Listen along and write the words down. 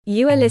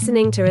You are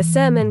listening to a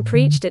sermon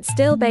preached at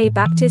Still Bay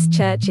Baptist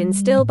Church in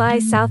Still Bay,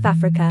 South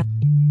Africa.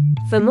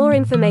 For more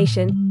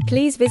information,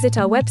 please visit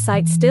our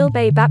website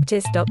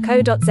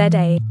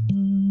stillbaybaptist.co.za.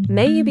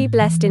 May you be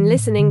blessed in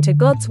listening to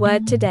God's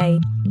Word today.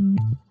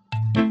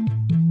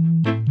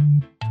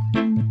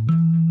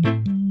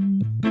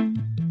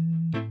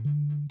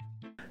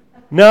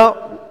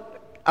 Now,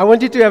 I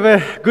want you to have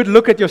a good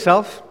look at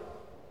yourself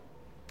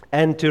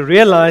and to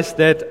realize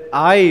that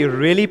I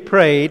really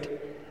prayed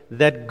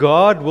that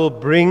God will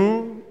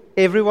bring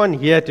everyone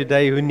here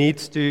today who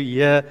needs to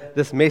hear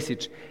this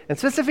message. And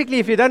specifically,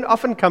 if you don't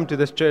often come to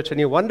this church and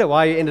you wonder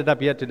why you ended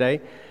up here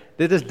today,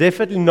 that is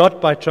definitely not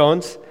by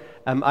chance.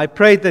 I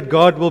prayed that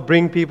God will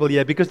bring people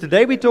here because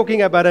today we're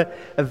talking about a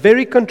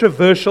very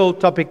controversial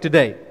topic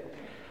today.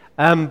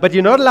 But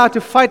you're not allowed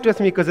to fight with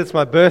me because it's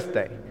my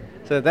birthday.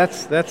 So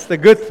that's the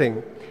good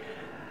thing.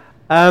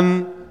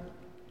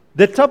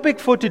 The topic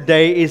for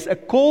today is a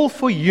call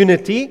for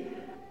unity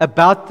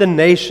about the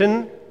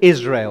nation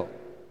Israel.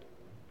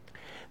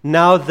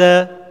 Now,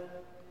 the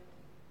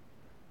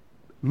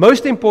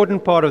most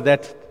important part of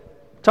that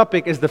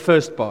topic is the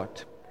first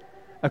part,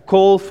 a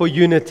call for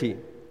unity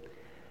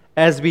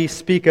as we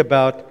speak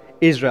about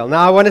Israel.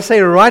 Now, I want to say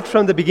right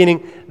from the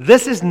beginning,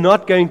 this is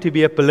not going to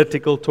be a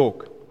political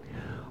talk.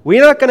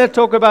 We're not going to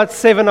talk about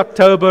 7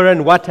 October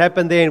and what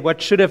happened there and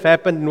what should have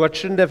happened and what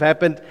shouldn't have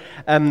happened,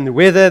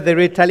 whether the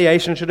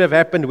retaliation should have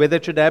happened, whether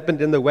it should have happened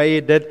in the way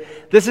it did.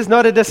 This is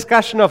not a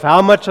discussion of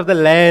how much of the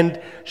land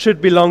should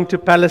belong to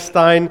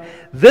Palestine.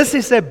 This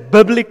is a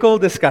biblical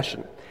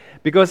discussion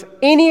because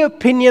any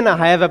opinion I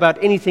have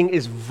about anything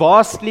is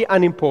vastly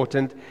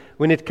unimportant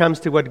when it comes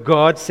to what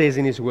God says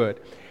in His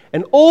Word.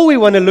 And all we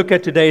want to look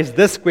at today is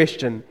this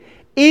question: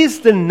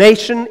 is the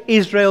nation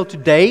Israel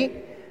today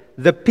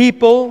the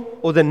people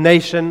or the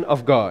nation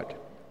of God?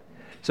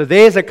 So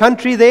there's a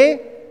country there,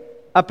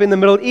 up in the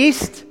Middle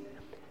East.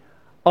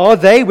 Are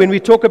they, when we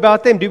talk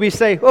about them, do we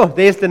say, oh,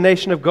 there's the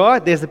nation of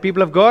God, there's the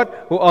people of God,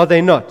 or are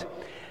they not?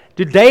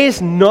 Today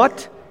is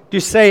not to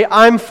say,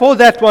 I'm for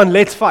that one,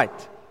 let's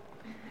fight.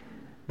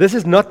 This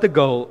is not the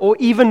goal. Or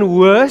even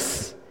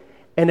worse,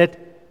 and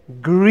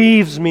it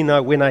grieves me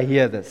now when I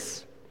hear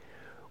this.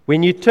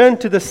 When you turn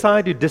to the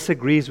side who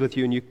disagrees with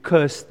you and you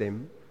curse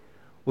them,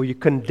 or you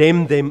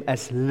condemn them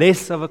as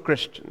less of a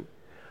Christian.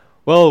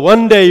 Well,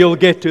 one day you'll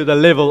get to the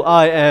level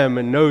I am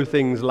and know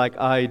things like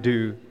I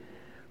do.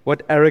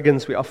 What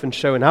arrogance we often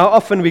show, and how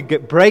often we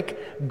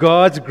break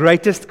God's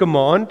greatest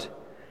command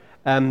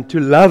to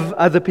love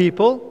other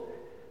people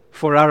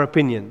for our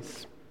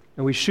opinions.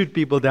 And we shoot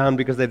people down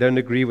because they don't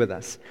agree with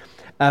us.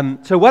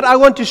 So what I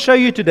want to show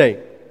you today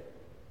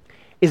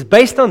is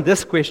based on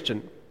this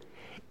question.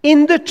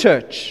 In the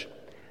church,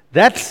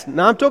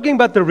 now I'm talking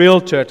about the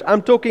real church.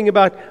 I'm talking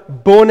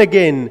about born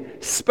again,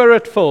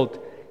 spirit-filled,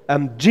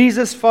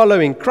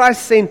 Jesus-following,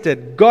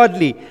 Christ-centered,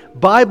 godly,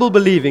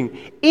 Bible-believing.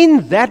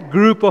 In that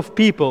group of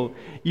people,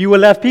 you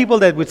will have people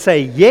that would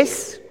say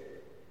yes,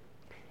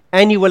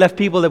 and you will have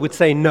people that would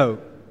say no.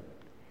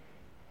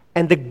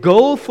 And the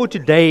goal for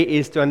today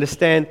is to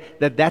understand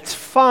that that's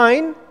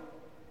fine.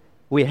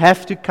 We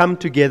have to come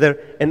together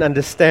and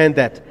understand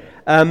that.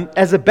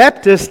 As a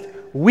Baptist,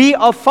 we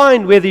are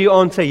fine whether you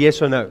answer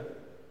yes or no.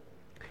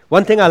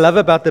 One thing I love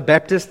about the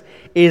Baptist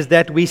is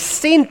that we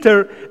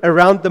center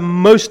around the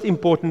most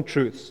important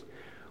truths.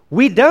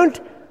 We don't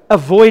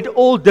avoid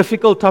all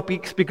difficult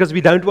topics because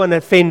we don't want to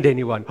offend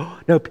anyone. Oh,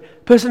 no,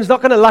 person's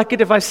not going to like it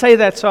if I say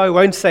that, so I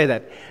won't say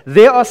that.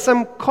 There are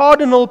some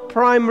cardinal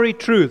primary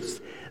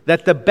truths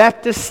that the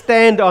Baptists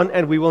stand on,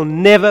 and we will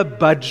never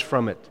budge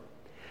from it.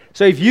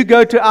 So if you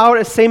go to our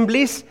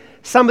assemblies,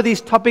 some of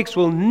these topics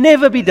will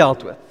never be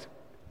dealt with.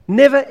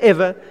 Never,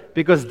 ever,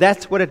 because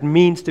that's what it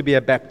means to be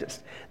a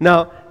Baptist.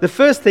 Now, the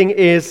first thing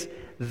is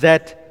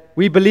that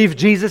we believe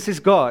Jesus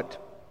is God.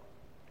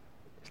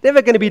 It's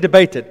never going to be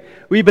debated.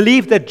 We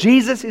believe that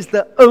Jesus is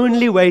the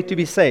only way to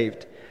be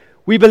saved.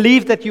 We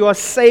believe that you are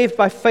saved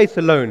by faith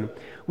alone.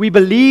 We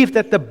believe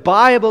that the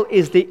Bible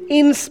is the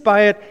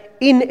inspired,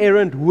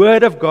 inerrant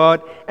Word of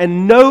God,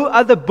 and no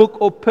other book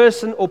or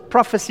person or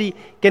prophecy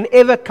can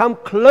ever come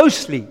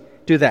closely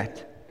to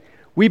that.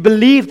 We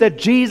believe that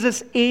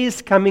Jesus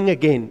is coming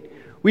again.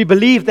 We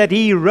believe that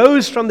He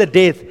rose from the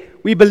dead.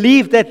 We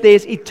believe that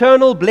there's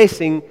eternal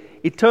blessing,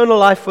 eternal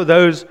life for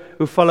those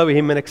who follow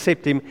Him and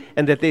accept Him,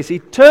 and that there's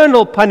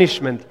eternal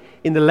punishment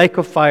in the lake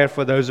of fire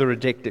for those who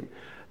reject Him.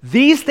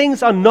 These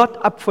things are not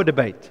up for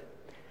debate.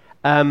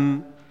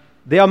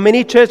 There are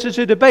many churches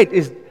who debate,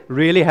 is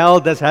really hell,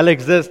 does hell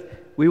exist?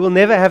 We will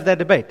never have that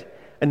debate.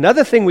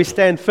 Another thing we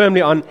stand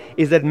firmly on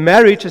is that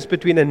marriage is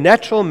between a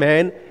natural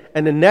man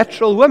and a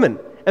natural woman.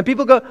 And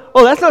people go,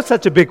 oh, that's not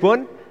such a big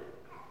one.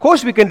 Of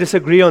course we can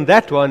disagree on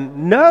that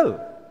one.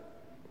 No.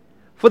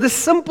 For the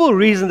simple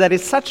reason that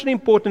it's such an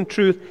important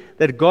truth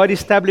that God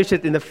established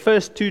it in the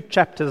first 2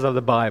 chapters of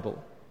the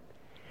Bible.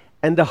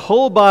 And the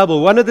whole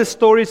Bible, one of the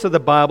stories of the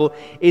Bible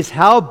is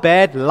how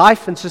bad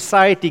life and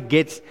society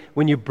gets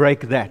when you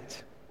break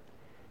that.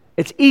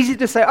 It's easy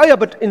to say, oh yeah,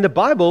 but in the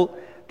Bible,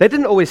 they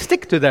didn't always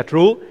stick to that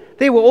rule.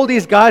 There were all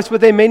these guys with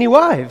their many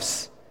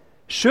wives.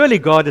 Surely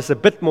God is a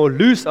bit more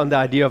loose on the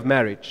idea of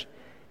marriage.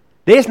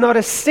 There's not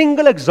a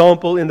single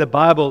example in the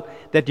Bible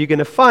that you're going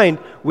to find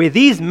where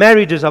these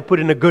marriages are put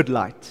in a good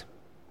light.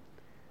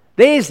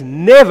 There's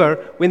never,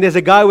 when there's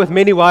a guy with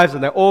many wives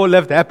and they all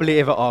lived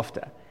happily ever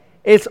after.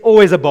 It's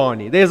always a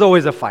Barney. There's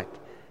always a fight.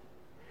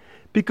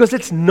 Because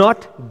it's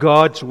not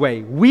God's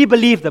way. We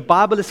believe the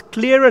Bible is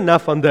clear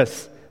enough on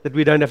this that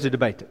we don't have to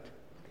debate it.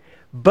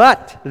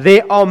 But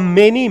there are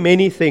many,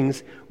 many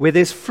things where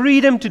there's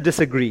freedom to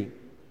disagree.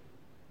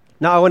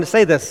 Now, I want to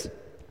say this.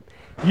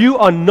 You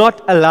are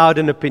not allowed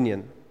an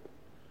opinion.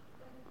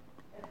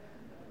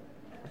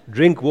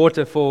 Drink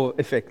water for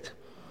effect.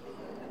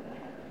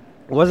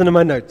 It wasn't in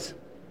my notes.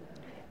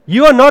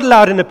 You are not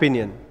allowed an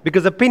opinion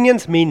because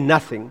opinions mean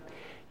nothing.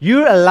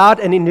 You're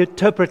allowed an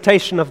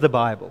interpretation of the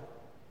Bible.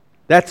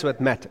 That's what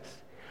matters.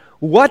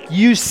 What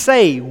you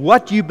say,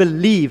 what you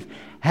believe,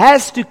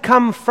 has to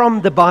come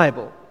from the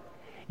Bible.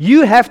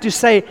 You have to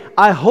say,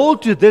 I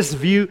hold to this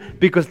view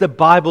because the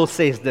Bible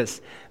says this.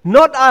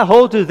 Not I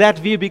hold to that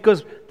view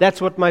because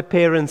that's what my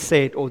parents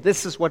said, or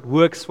this is what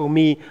works for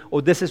me,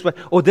 or this is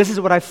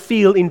what I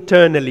feel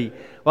internally.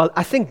 Well,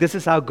 I think this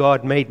is how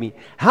God made me.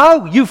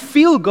 How you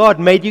feel God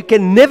made you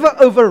can never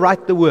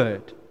overwrite the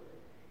Word.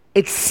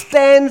 It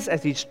stands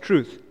as His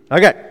truth.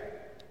 Okay,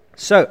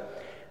 so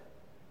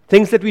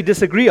things that we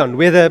disagree on,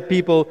 whether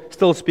people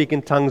still speak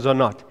in tongues or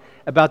not.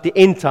 About the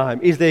end time.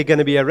 Is there going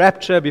to be a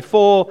rapture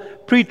before,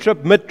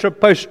 pre-trip,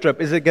 mid-trip,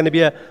 post-trip? Is it going to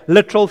be a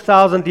literal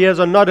 1,000 years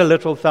or not a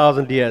literal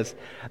 1,000 years?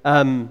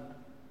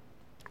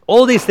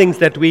 All these things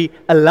that we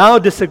allow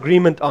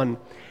disagreement on,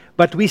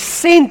 but we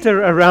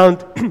center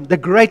around the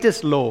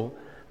greatest law.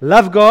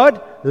 Love God,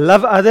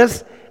 love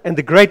others, and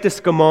the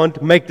greatest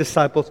command, make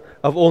disciples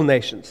of all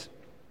nations.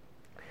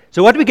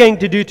 So what we're going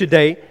to do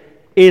today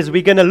is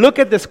we're going to look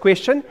at this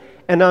question,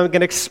 and I'm going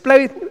to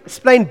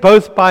explain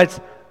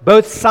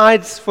both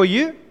sides for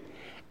you,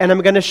 and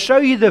I'm going to show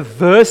you the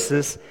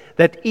verses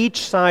that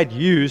each side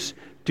use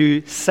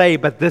to say,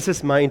 but this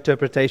is my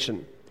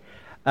interpretation.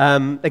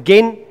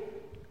 Again,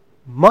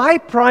 my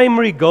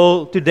primary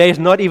goal today is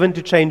not even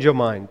to change your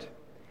mind.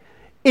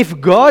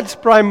 If God's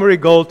primary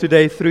goal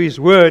today through His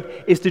Word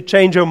is to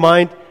change your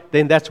mind,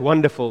 then that's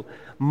wonderful.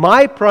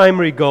 My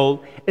primary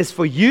goal is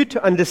for you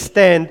to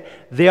understand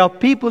there are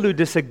people who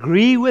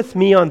disagree with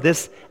me on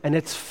this, and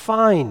it's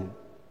fine.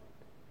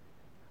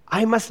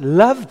 I must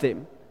love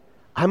them.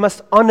 I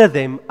must honor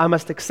them. I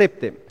must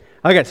accept them.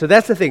 Okay, so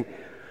that's the thing.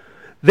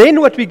 Then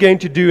what we're going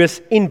to do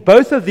is, in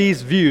both of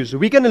these views,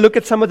 we're going to look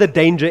at some of the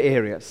danger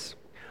areas.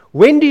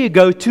 When do you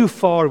go too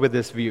far with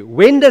this view?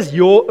 When does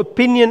your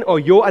opinion or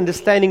your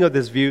understanding of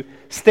this view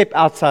step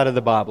outside of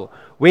the Bible?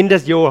 When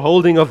does your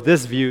holding of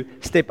this view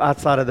step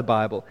outside of the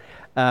Bible?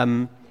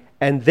 And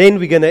then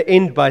we're going to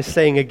end by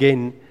saying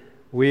again,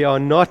 we are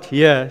not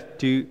here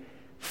to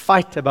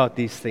fight about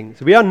these things.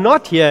 We are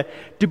not here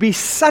to be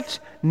such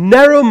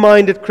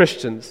narrow-minded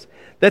Christians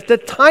that the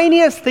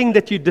tiniest thing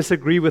that you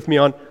disagree with me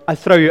on, I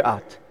throw you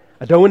out.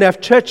 I don't want to have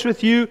church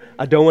with you.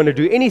 I don't want to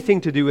do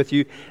anything to do with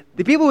you.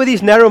 The people with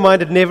these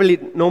narrow-minded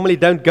normally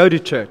don't go to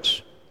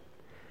church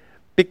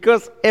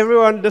because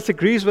everyone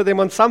disagrees with them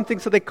on something,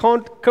 so they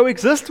can't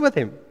coexist with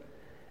him.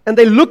 And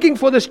they're looking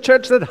for this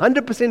church that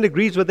 100%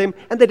 agrees with them,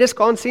 and they just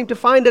can't seem to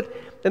find it.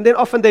 And then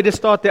often they just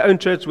start their own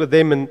church with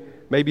them and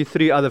maybe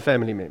 3 other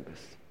family members.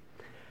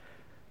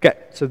 Okay,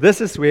 so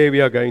this is where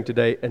we are going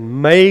today,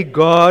 and may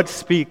God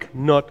speak,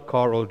 not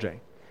Carl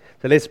J.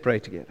 So let's pray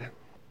together.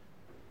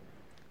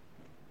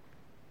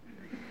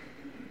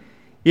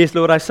 Yes,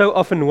 Lord, I so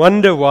often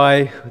wonder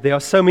why there are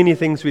so many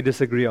things we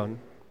disagree on.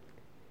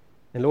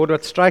 And Lord,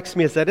 what strikes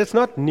me is that it's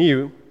not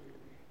new.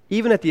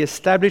 Even at the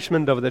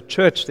establishment of the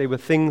church, there were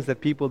things that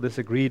people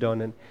disagreed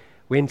on and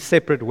went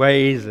separate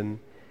ways and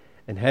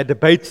had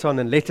debates on,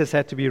 and letters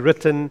had to be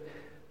written.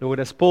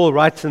 Lord, as Paul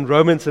writes in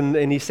Romans,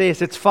 and he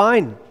says, it's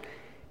fine.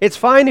 It's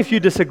fine if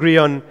you disagree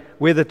on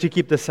whether to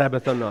keep the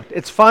Sabbath or not.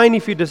 It's fine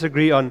if you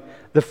disagree on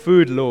the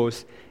food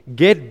laws.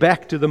 Get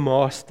back to the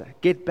Master.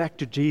 Get back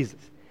to Jesus.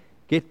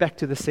 Get back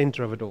to the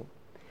center of it all.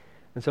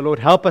 And so, Lord,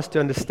 help us to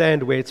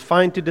understand where it's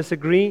fine to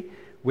disagree,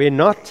 where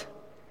not,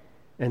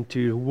 and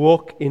to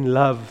walk in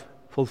love,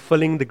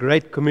 fulfilling the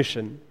Great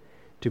Commission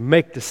to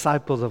make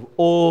disciples of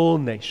all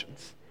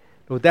nations.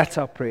 Lord, that's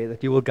our prayer,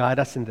 that you will guide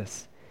us in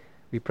this.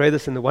 We pray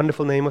this in the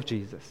wonderful name of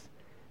Jesus.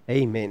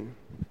 Amen.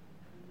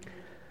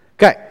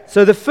 Okay,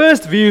 so the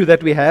first view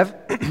that we have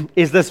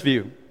is this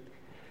view.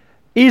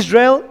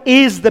 Israel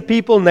is the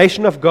people,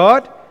 nation of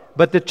God,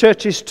 but the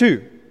church is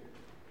too.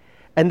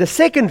 And the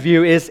second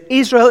view is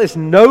Israel is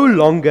no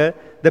longer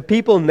the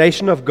people,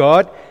 nation of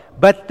God,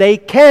 but they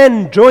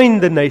can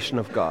join the nation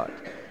of God.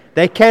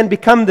 They can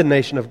become the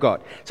nation of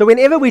God. So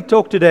whenever we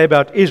talk today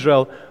about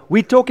Israel,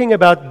 we're talking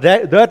about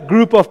that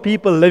group of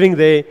people living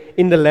there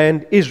in the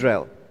land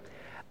Israel.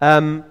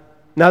 Now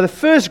the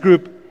first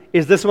group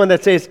is this one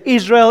that says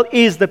Israel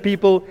is the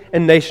people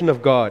and nation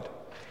of God.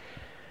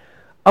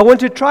 I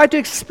want to try to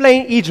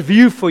explain each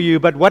view for you,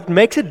 but what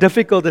makes it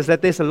difficult is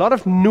that there's a lot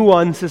of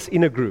nuances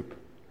in a group.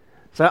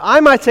 So I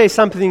might say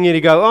something and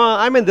you go, oh,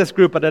 I'm in this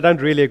group, but I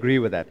don't really agree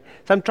with that.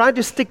 So I'm trying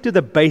to stick to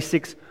the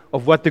basics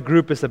of what the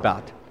group is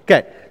about.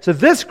 Okay, so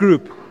this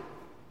group,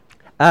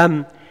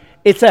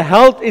 it's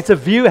a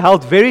view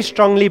held very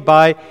strongly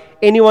by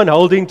anyone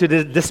holding to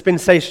the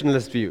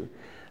dispensationalist view.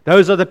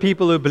 Those are the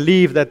people who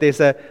believe that there's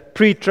a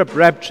pre-trib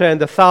rapture and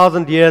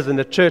 1,000 years and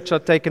the church are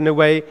taken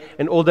away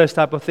and all those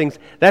type of things.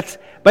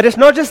 But it's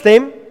not just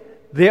them.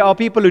 There are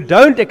people who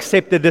don't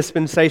accept the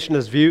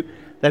dispensationalist view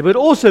that would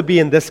also be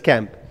in this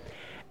camp.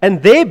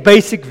 And their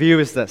basic view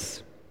is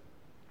this.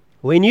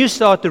 When you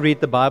start to read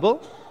the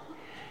Bible,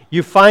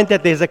 you find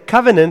that there's a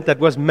covenant that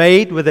was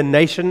made with the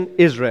nation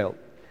Israel.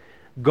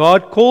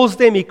 God calls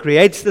them, He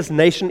creates this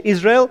nation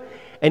Israel,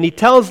 and He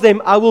tells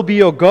them, I will be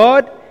your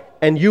God,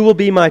 and you will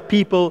be my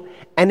people,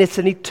 and it's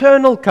an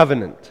eternal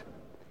covenant.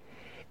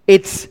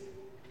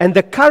 And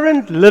the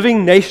current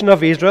living nation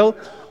of Israel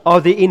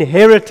are the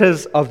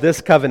inheritors of this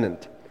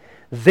covenant.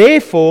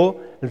 Therefore,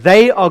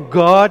 they are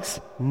God's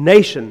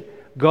nation,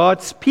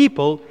 God's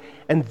people,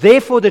 and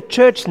therefore the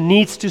church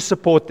needs to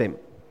support them.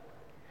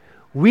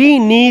 We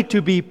need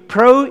to be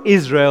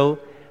pro-Israel,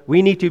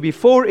 we need to be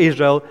for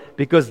Israel,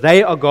 because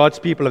they are God's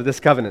people of this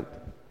covenant.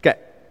 Okay,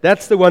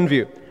 that's the one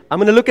view. I'm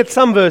going to look at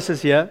some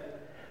verses here.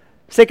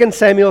 2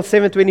 Samuel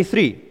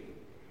 7:23.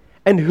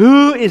 And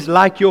who is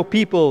like your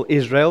people,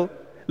 Israel?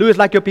 Who is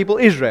like your people,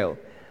 Israel?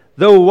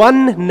 The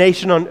one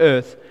nation on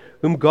earth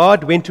whom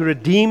God went to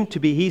redeem to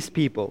be His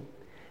people,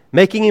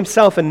 making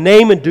Himself a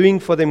name and doing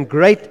for them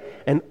great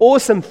and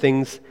awesome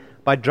things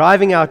by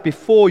driving out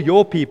before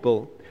your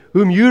people,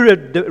 whom you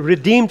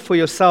redeemed for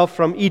yourself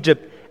from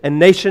Egypt, a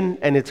nation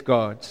and its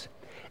gods.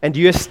 And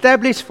you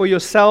established for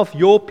yourself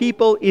your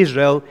people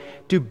Israel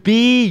to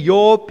be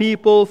your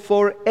people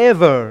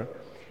forever.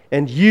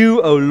 And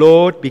you, O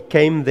Lord,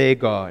 became their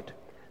God.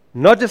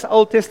 Not just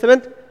Old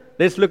Testament,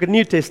 let's look at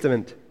New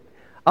Testament.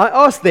 I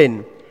ask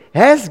then,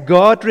 has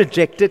God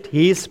rejected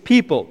His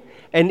people?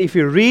 And if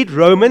you read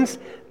Romans,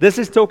 this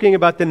is talking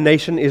about the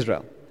nation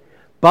Israel.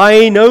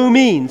 By no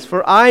means,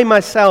 for I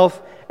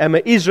myself am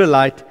an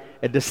Israelite,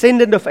 a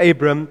descendant of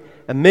Abram,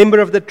 a member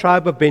of the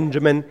tribe of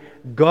Benjamin.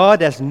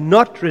 God has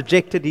not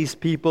rejected His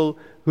people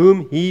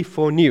whom He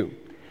foreknew.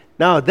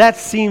 Now that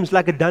seems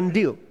like a done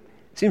deal.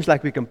 Seems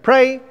like we can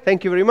pray,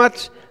 thank you very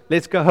much,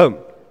 let's go home.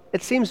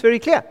 It seems very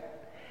clear.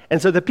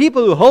 And so the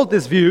people who hold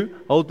this view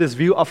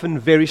often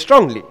very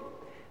strongly.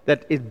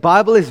 That the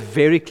Bible is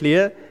very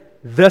clear,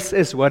 this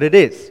is what it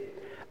is.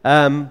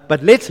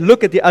 But let's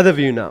look at the other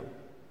view now.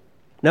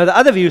 Now the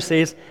other view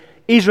says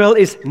Israel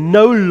is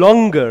no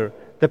longer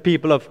the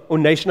people of or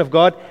nation of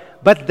God,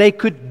 but they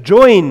could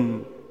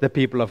join the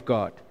people of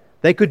God.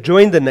 They could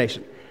join the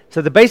nation.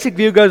 So the basic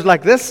view goes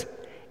like this.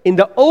 In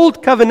the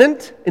Old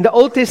Covenant, in the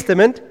Old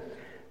Testament,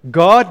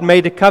 God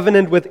made a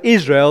covenant with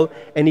Israel,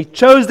 and He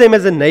chose them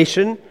as a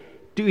nation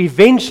to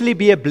eventually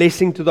be a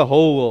blessing to the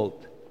whole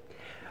world.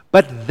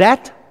 But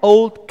that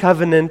old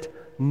covenant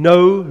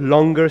no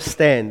longer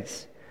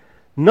stands.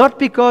 Not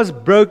because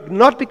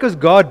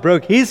God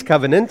broke His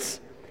covenants,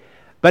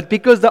 but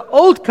because the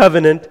old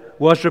covenant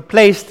was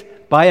replaced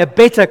by a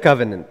better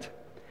covenant.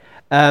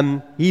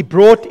 He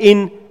brought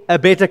in a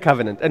better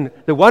covenant. And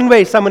the one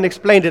way someone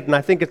explained it, and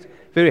I think it's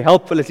very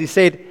helpful, is he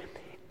said,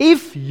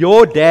 if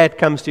your dad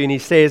comes to you and he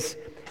says,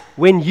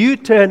 when you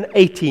turn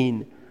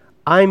 18,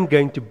 I'm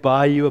going to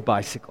buy you a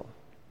bicycle.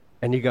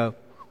 And you go,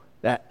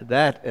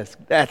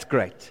 that's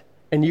great.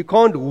 And you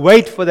can't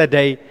wait for that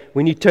day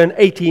when you turn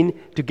 18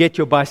 to get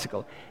your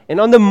bicycle.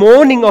 And on the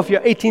morning of your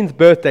 18th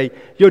birthday,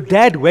 your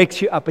dad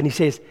wakes you up and he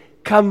says,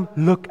 come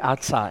look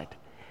outside.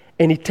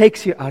 And he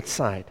takes you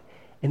outside.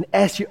 And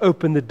as you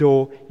open the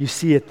door, you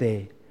see it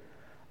there.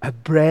 A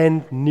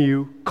brand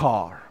new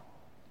car.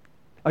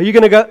 Are you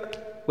going to go,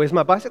 where's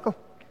my bicycle?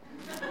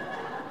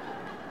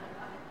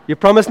 You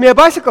promised me a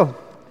bicycle.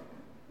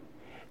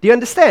 Do you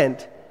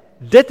understand?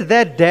 Did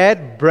that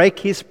dad break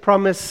his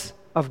promise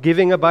of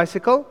giving a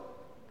bicycle?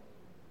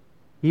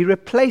 He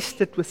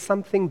replaced it with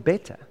something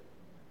better.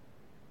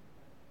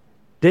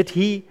 Did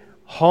he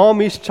harm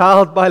his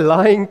child by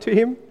lying to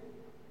him?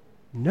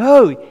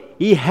 No.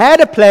 He had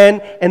a plan,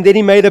 and then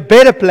he made a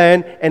better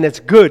plan, and it's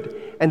good.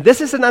 And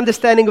this is an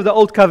understanding of the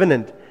Old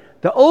Covenant.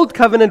 The Old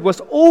Covenant was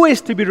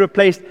always to be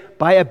replaced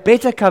by a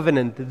better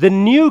covenant, the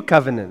New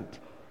Covenant.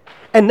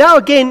 And now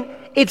again,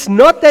 it's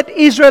not that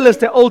Israel is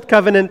the Old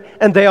Covenant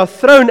and they are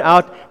thrown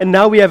out and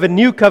now we have a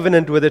New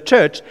Covenant with the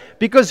church,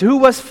 because who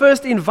was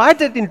first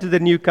invited into the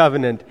New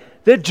Covenant?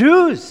 The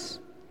Jews.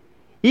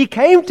 He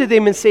came to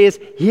them and says,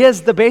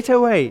 here's the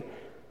better way.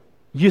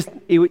 You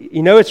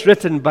know it's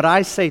written, but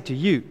I say to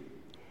you.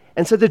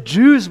 And so the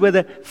Jews were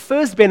the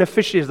first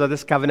beneficiaries of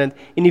this covenant,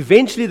 and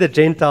eventually the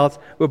Gentiles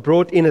were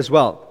brought in as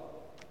well.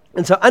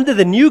 And so under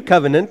the New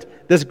Covenant,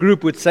 this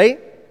group would say,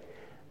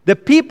 the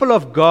people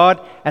of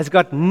God has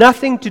got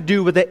nothing to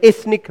do with an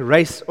ethnic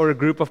race or a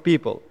group of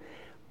people,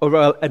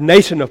 or a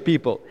nation of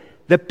people.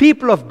 The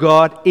people of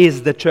God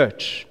is the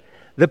church.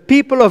 The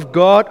people of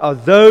God are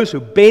those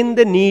who bend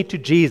the knee to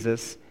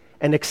Jesus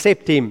and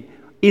accept Him.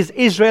 Is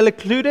Israel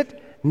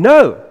included?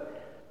 No.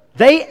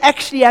 They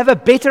actually have a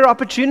better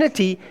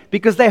opportunity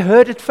because they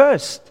heard it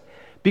first.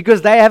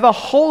 Because they have a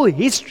whole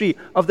history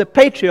of the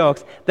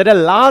patriarchs that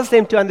allows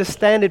them to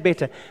understand it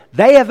better.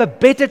 They have a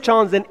better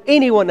chance than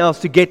anyone else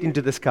to get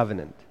into this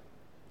covenant.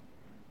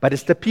 But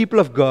it's the people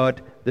of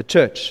God, the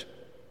church.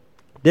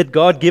 Did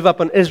God give up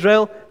on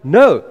Israel?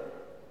 No.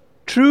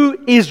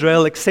 True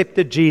Israel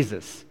accepted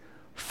Jesus.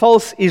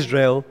 False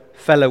Israel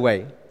fell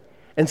away.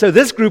 And so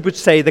this group would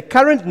say the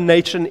current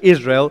nation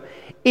Israel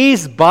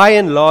is by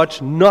and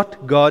large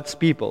not God's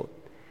people.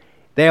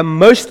 They are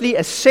mostly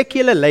a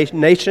secular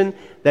nation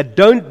that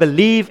don't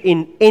believe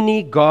in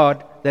any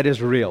God that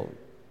is real.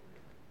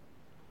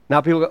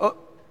 Now people go, oh,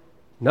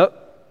 no.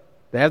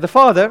 They have the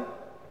Father.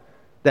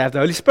 They have the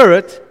Holy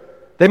Spirit.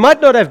 They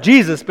might not have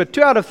Jesus, but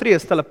 2 out of 3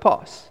 is still a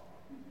pass.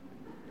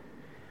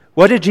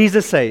 What did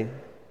Jesus say?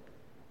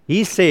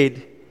 He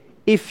said,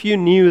 if you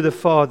knew the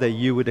Father,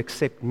 you would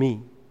accept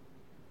me.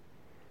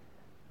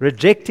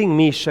 Rejecting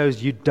me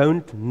shows you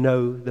don't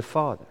know the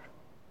Father.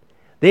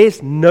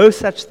 There's no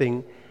such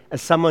thing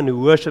as someone who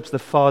worships the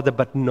Father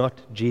but not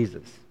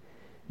Jesus.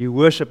 You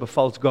worship a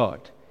false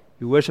God.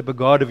 You worship a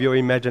God of your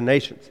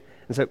imaginations.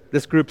 And so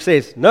this group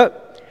says, no.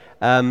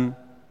 Now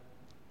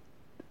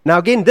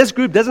again, this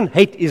group doesn't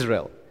hate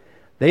Israel.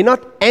 They're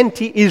not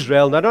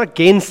anti-Israel, they're not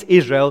against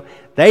Israel.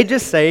 They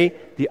just say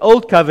the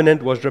old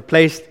covenant was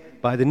replaced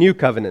by the new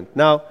covenant.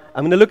 Now,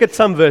 I'm going to look at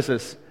some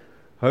verses.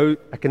 I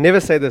can never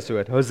say this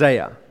word.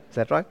 Hosea. Is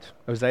that right?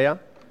 Hosea?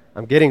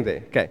 I'm getting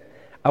there. Okay.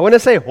 I want to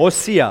say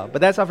Hosea, but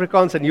that's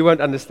Afrikaans and you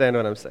won't understand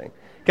what I'm saying.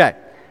 Okay.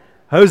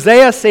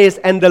 Hosea says,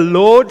 and the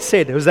Lord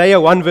said,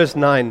 Hosea 1 verse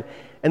 9,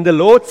 and the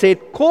Lord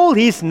said, call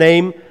his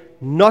name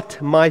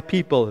not my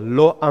people,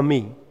 Lo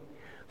Ami,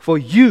 for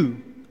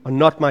you are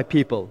not my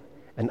people,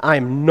 and I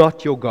am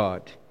not your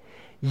God.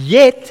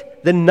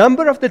 Yet the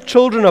number of the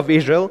children of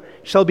Israel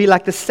shall be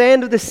like the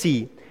sand of the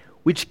sea,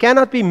 which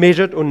cannot be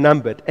measured or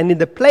numbered. And in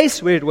the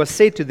place where it was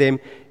said to them,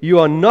 you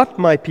are not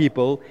my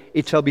people,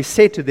 it shall be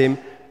said to them,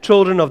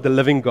 children of the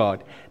living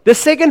God. The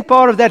second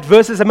part of that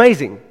verse is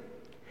amazing.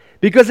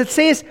 Because it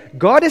says,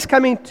 God is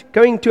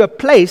going to a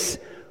place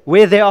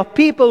where there are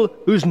people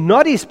who's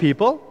not his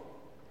people,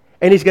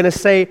 and he's going to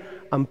say,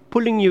 I'm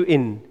pulling you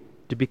in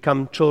to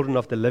become children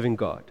of the living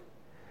God.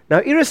 Now,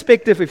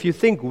 irrespective if you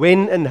think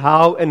when and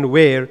how and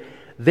where,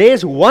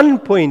 there's one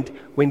point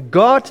when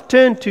God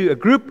turned to a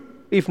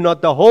group, if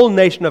not the whole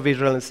nation of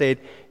Israel, and said,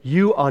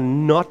 you are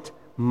not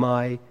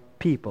my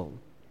people,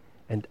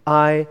 and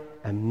I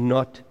am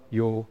not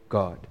your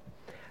God.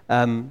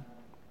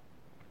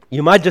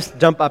 You might just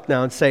jump up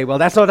now and say, well,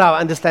 that's not how I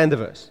understand the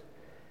verse.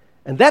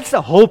 And that's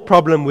the whole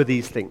problem with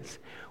these things.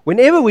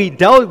 Whenever we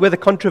deal with a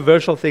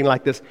controversial thing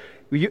like this,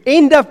 you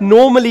end up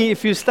normally,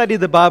 if you study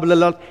the Bible a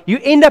lot, you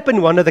end up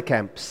in one of the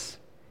camps.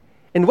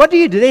 And what do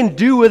you then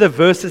do with the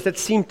verses that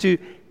seem to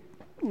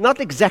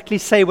not exactly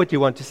say what you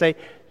want to say?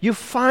 You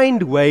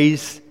find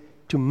ways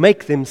to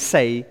make them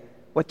say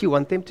what you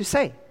want them to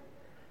say.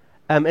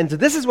 And so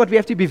this is what we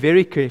have to be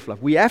very careful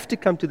of. We have to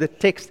come to the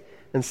text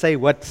and say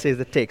what says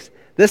the text.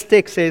 This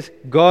text says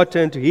God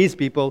turned to his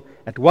people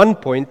at one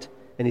point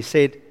and he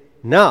said,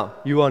 now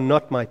you are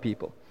not my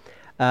people.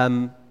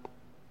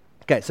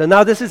 Okay, so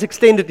now this is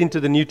extended into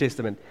the New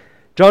Testament.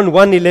 John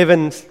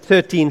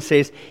 1:11-13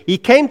 says, he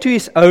came to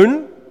his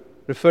own,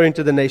 referring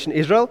to the nation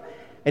Israel,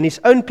 and his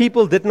own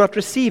people did not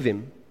receive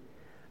him.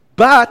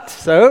 But,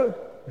 so,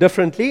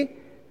 differently,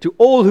 to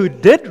all who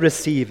did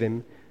receive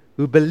him,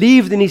 who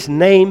believed in his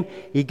name,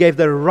 he gave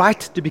the right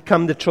to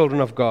become the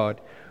children of God,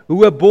 who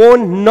were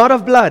born not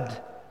of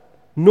blood,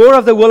 nor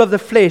of the will of the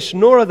flesh,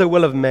 nor of the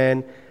will of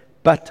man,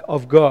 but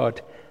of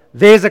God.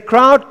 There's a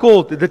crowd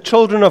called the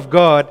children of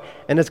God,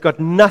 and it's got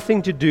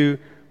nothing to do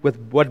with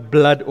what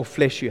blood or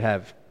flesh you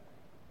have.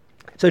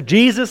 So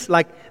Jesus,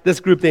 like this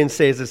group then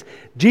says, is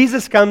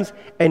Jesus comes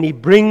and he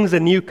brings a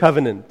new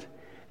covenant.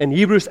 And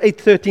Hebrews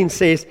 8:13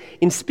 says,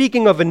 in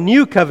speaking of a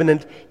new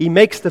covenant, he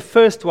makes the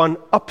first one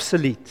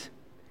obsolete.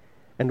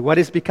 And what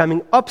is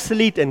becoming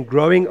obsolete and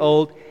growing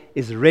old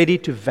is ready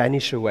to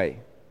vanish away.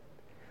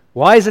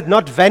 Why is it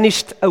not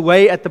vanished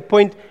away at the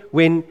point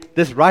when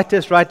this writer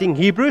is writing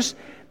Hebrews?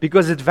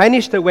 Because it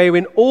vanished away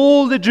when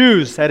all the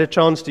Jews had a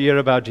chance to hear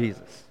about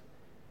Jesus.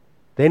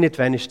 Then it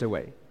vanished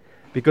away.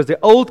 Because the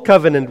old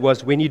covenant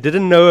was when you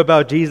didn't know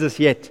about Jesus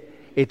yet,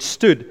 it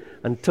stood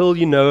until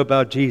you know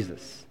about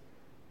Jesus.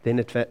 Then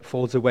it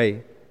falls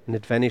away and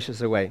it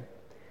vanishes away.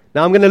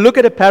 Now I'm going to look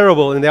at a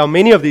parable, and there are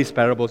many of these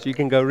parables. You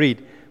can go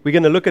read. We're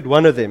going to look at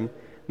one of them.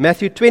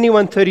 Matthew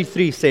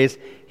 21:33 says,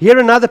 hear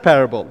another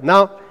parable.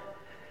 Now,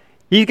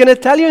 he's going to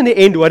tell you in the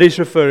end what he's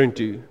referring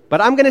to,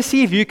 but I'm going to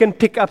see if you can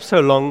pick up so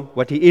long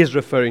what he is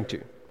referring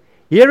to.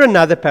 Here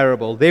another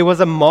parable. There was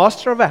a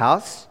master of a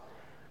house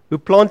who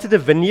planted a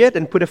vineyard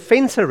and put a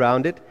fence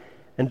around it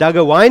and dug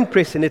a wine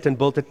press in it and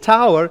built a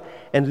tower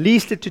and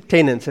leased it to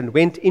tenants and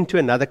went into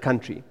another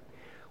country.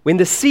 When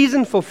the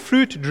season for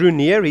fruit drew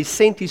near, he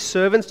sent his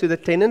servants to the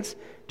tenants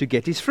to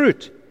get his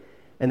fruit.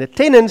 And the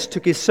tenants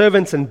took his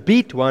servants and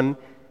beat one,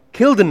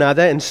 killed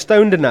another, and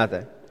stoned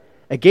another.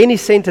 Again he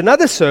sent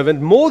another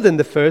servant, more than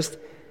the first,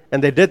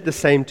 and they did the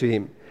same to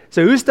him.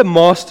 So who's the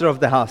master of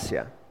the house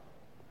here?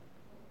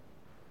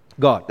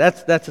 God.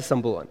 That's a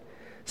simple one.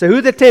 So who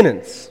are the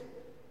tenants?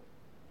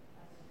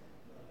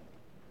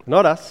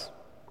 Not us.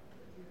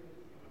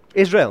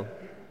 Israel.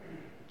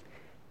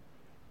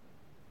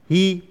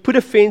 He put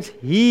a fence,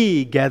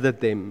 he gathered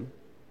them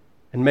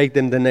and made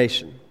them the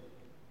nation.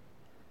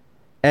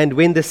 And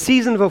when the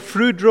season for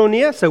fruit drew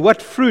near, so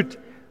what fruit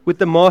would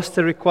the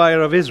master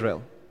require of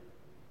Israel?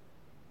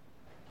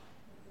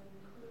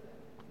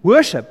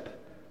 Worship,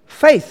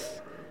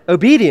 faith,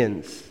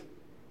 obedience.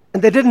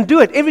 And they didn't do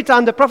it. Every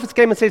time the prophets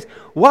came and says,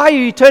 why are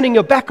you turning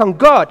your back on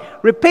God?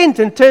 Repent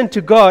and turn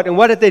to God. And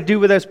what did they do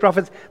with those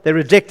prophets? They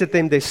rejected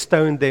them, they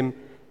stoned them.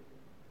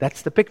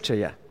 That's the picture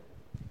here.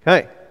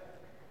 Okay.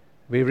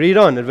 We read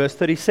on in verse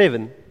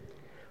 37.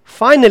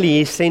 Finally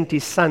he sent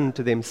his son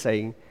to them,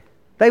 saying,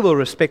 they will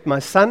respect my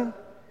son.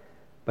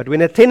 But when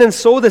the tenants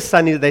saw the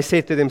son, they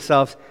said to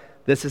themselves,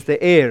 this is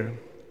the heir.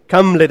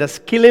 Come, let us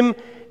kill him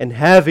and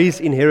have his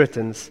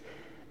inheritance.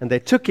 And they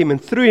took him and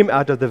threw him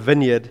out of the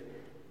vineyard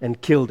and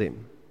killed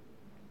him.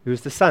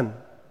 Who's the son?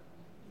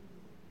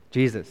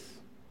 Jesus.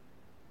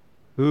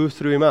 Who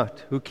threw him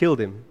out? Who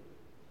killed him?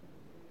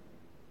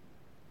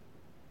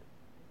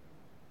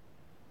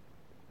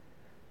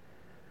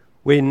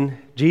 When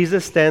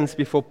Jesus stands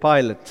before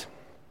Pilate,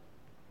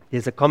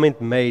 there's a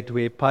comment made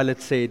where Pilate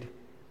said,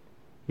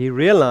 he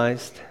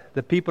realized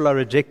the people are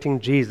rejecting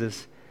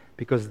Jesus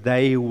because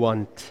they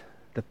want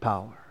the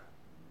power.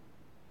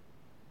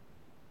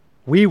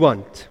 We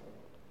want,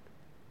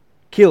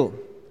 kill,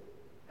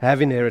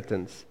 have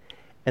inheritance.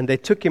 And they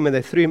took him and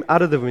they threw him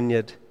out of the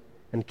vineyard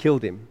and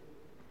killed him.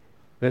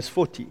 Verse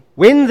 40.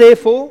 When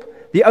therefore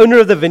the owner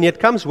of the vineyard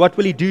comes, what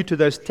will he do to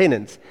those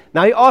tenants?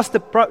 Now he asked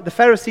the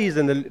Pharisees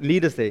and the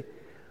leaders there,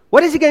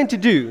 what is he going to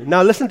do?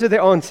 Now listen to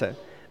their answer.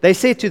 They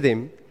said to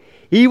them,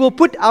 he will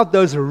put out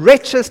those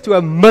wretches to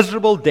a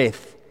miserable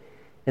death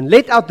and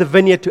let out the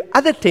vineyard to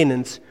other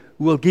tenants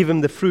who will give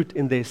him the fruit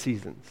in their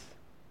seasons.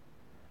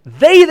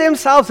 They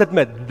themselves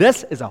admit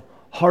this is a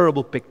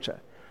horrible picture.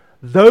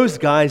 Those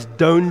guys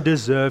don't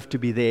deserve to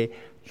be there.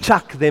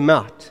 Chuck them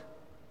out.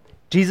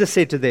 Jesus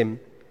said to them,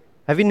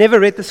 have you never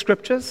read the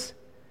scriptures?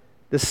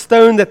 The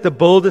stone that the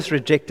builders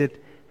rejected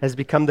has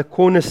become the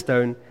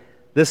cornerstone.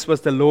 This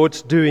was the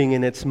Lord's doing,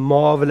 and it's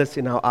marvelous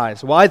in our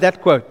eyes. Why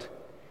that quote?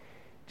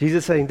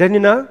 Jesus saying, don't you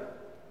know?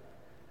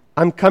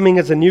 I'm coming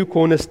as a new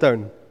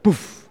cornerstone.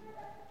 Poof.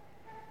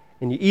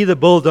 And you either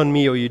build on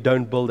me or you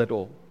don't build at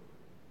all.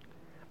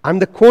 I'm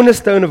the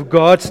cornerstone of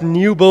God's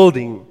new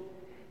building.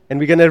 And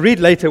we're going to read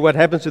later what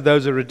happens to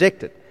those who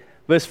reject it.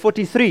 Verse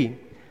 43.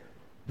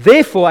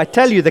 Therefore, I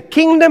tell you, the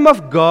kingdom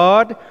of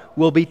God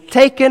will be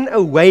taken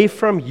away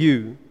from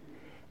you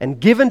and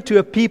given to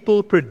a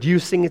people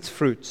producing its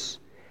fruits.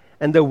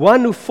 And the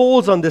one who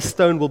falls on this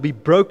stone will be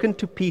broken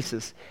to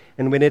pieces.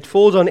 And when it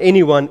falls on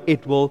anyone,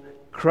 it will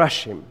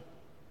crush him.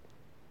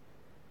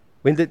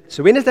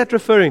 So when is that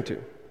referring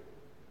to?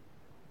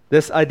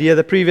 This idea,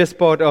 the previous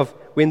part of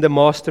when the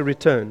master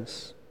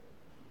returns.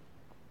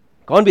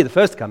 Can't be the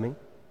first coming.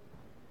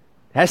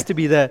 It has to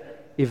be the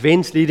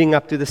events leading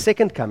up to the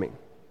second coming.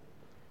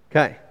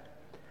 Okay.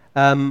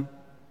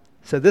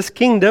 So this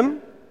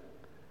kingdom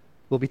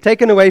will be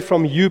taken away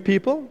from you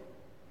people.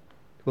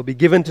 It will be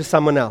given to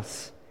someone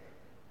else.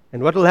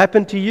 And what will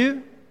happen to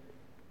you?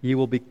 You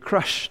will be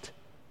crushed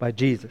by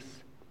Jesus.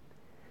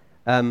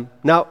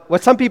 Now,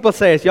 what some people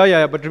say is,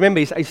 but remember,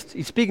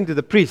 he's speaking to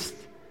the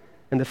priests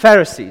and the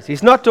Pharisees.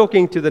 He's not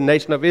talking to the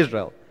nation of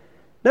Israel.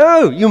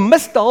 No, you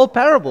missed the whole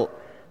parable.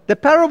 The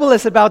parable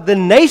is about the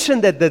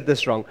nation that did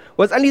this wrong.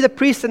 Was only the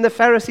priests and the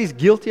Pharisees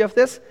guilty of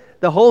this?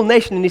 The whole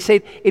nation. And he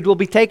said, it will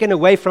be taken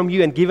away from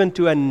you and given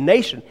to a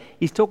nation.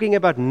 He's talking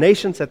about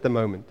nations at the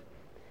moment.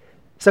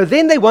 So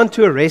then they want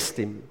to arrest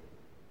him.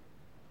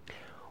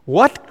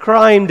 What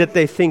crime did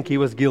they think he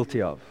was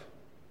guilty of?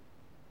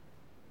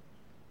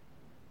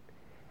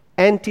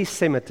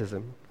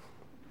 Anti-Semitism.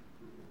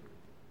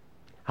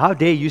 How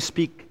dare you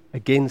speak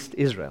against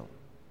Israel?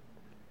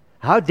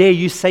 How dare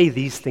you say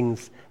these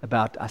things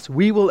about us?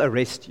 We will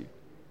arrest you.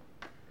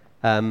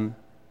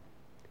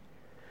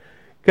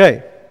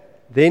 Okay,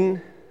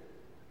 then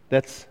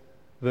that's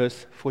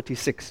verse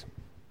 46.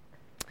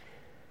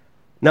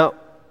 Now,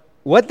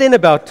 what then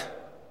about,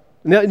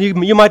 now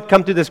you might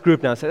come to this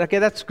group now and say, okay,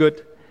 that's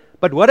good.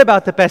 But what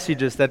about the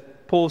passages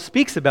that Paul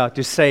speaks about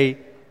to say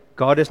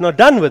God is not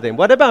done with them?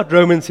 What about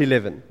Romans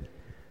 11?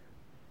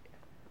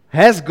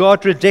 Has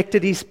God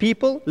rejected his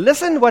people?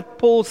 Listen what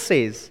Paul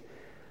says.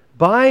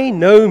 By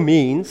no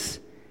means,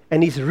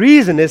 and his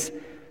reason is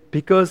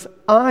because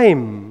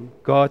I'm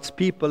God's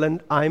people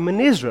and I'm an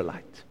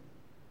Israelite.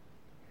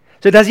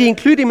 So does he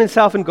include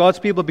himself in God's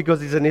people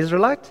because he's an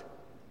Israelite?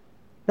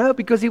 No,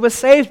 because he was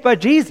saved by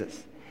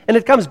Jesus. And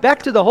it comes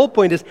back to the whole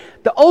point is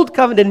the old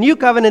covenant, the new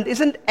covenant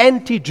isn't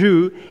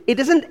anti-Jew, it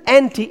isn't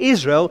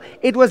anti-Israel,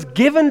 it was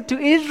given to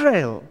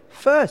Israel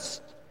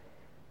first.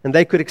 And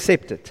they could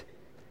accept it.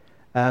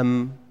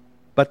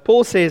 But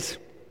Paul says,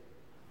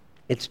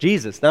 it's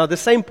Jesus. Now the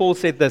same Paul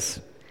said this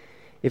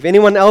If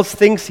anyone else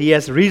thinks he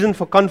has reason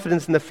for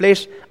confidence in the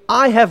flesh,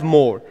 I have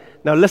more.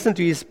 Now listen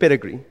to his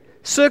pedigree.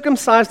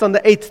 Circumcised on the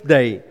 8th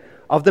day,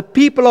 of the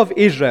people of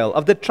Israel,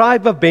 of the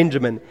tribe of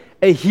Benjamin,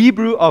 a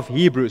Hebrew of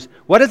Hebrews.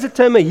 What does the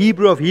term a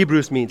Hebrew of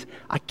Hebrews mean?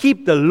 I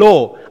keep the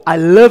law. I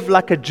live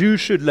like a Jew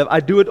should live.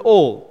 I do it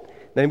all.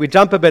 Then we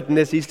jump a bit in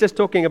this. He's just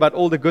talking about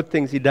all the good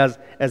things he does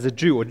as a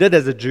Jew, or did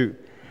as a Jew.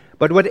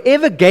 But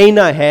whatever gain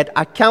I had,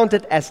 I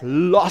counted as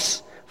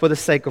loss for the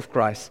sake of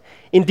Christ.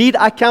 Indeed,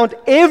 I count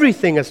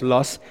everything as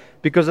loss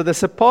because of the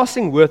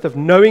surpassing worth of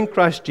knowing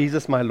Christ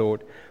Jesus my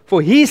Lord.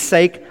 For his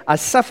sake, I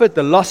suffered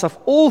the loss of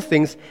all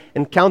things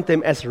and count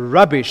them as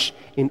rubbish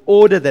in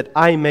order that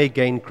I may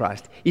gain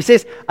Christ. He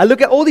says, I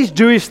look at all these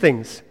Jewish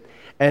things,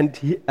 and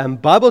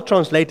Bible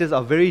translators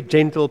are very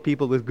gentle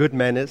people with good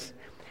manners,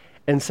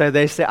 and so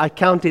they say, I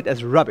count it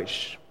as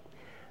rubbish.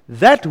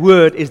 That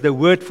word is the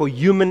word for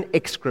human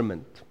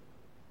excrement.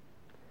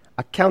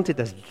 I count it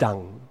as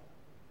dung.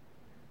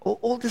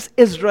 All this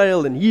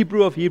Israel and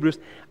Hebrew of Hebrews,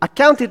 I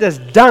count it as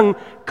dung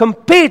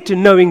compared to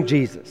knowing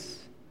Jesus.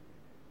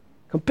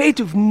 Compared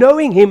to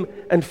knowing him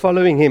and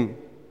following him.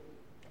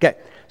 Okay,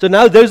 so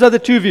now those are the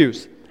two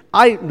views.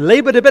 I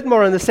labored a bit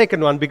more on the second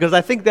one because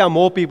I think there are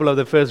more people of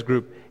the first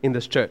group in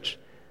this church.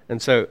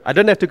 And so I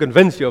don't have to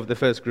convince you of the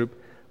first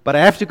group, but I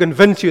have to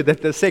convince you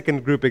that the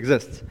second group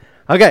exists.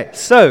 Okay,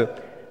 so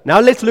now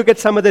let's look at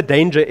some of the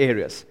danger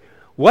areas.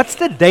 What's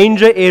the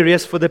danger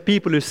areas for the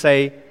people who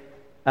say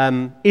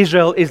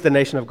Israel is the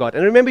nation of God?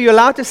 And remember, you're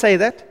allowed to say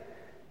that.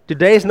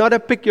 Today is not a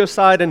pick your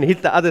side and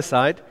hit the other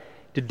side.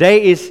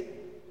 Today is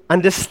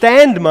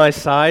understand my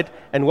side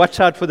and watch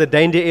out for the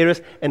danger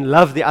areas and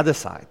love the other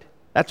side.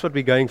 That's what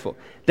we're going for.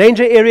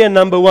 Danger area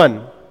number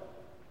 1.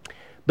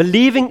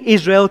 Believing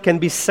Israel can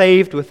be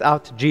saved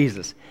without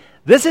Jesus.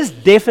 This is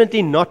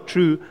definitely not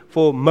true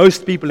for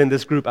most people in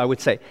this group, I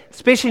would say,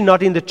 especially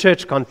not in the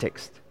church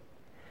context.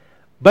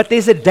 But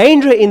there's a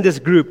danger in this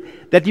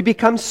group that you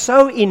become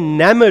so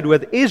enamored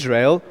with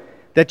Israel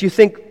that you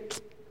think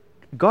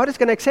God is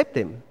going to accept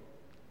them.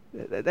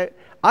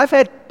 I've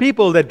had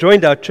people that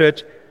joined our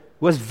church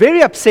was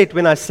very upset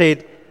when I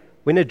said,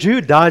 when a Jew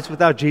dies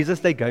without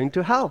Jesus, they're going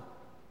to hell.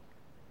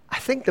 I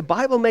think the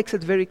Bible makes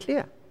it very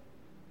clear.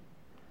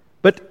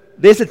 But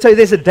there's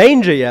a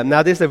danger here.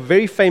 Now, there's a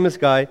very famous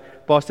guy,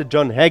 Pastor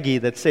John Hagee,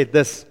 that said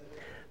this: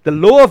 the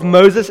law of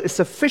Moses is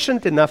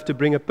sufficient enough to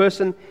bring a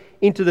person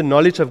into the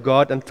knowledge of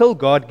God until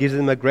God gives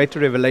him a greater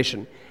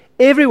revelation.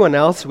 Everyone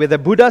else, whether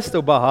Buddhist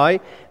or Baha'i,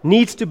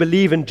 needs to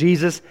believe in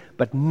Jesus,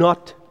 but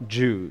not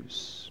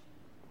Jews.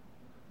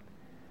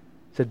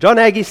 So John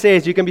Hagee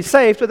says you can be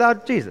saved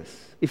without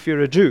Jesus if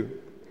you're a Jew.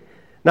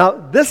 Now,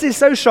 this is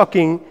so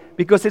shocking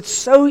because it's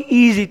so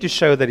easy to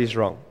show that he's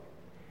wrong.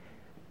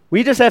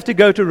 We just have to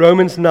go to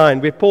Romans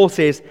 9, where Paul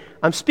says,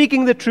 I'm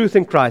speaking the truth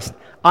in Christ.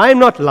 I am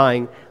not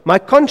lying. My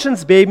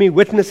conscience bears me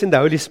witness in the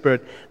Holy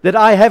Spirit that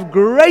I have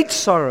great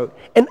sorrow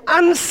and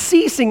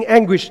unceasing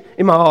anguish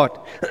in my heart.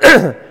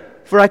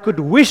 For I could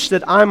wish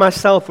that I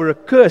myself were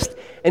accursed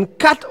and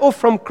cut off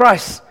from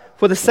Christ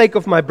for the sake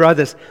of my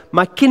brothers,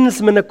 my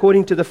kinsmen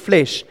according to the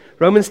flesh.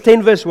 Romans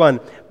 10 verse 1.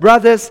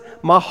 Brothers,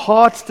 my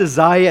heart's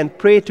desire and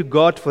prayer to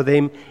God for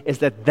them is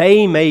that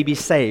they may be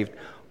saved.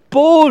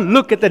 Paul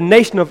looked at the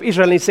nation of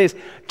Israel and he says,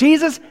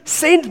 Jesus,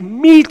 send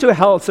me to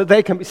hell so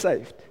they can be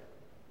saved.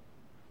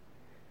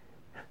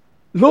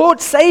 Lord,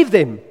 save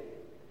them.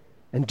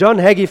 And John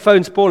Hagee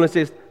phones Paul and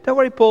says, don't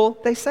worry, Paul,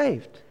 they're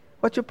saved.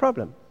 What's your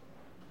problem?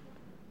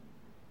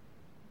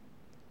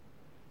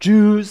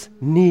 Jews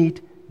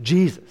need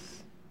Jesus.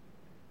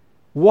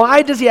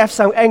 Why does he have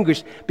some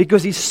anguish?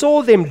 Because he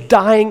saw them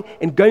dying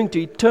and going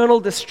to eternal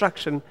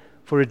destruction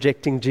for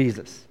rejecting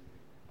Jesus.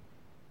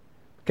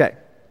 Okay.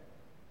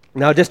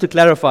 Now, just to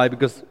clarify,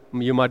 because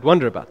you might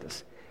wonder about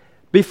this.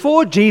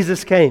 Before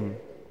Jesus came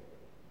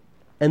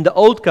and the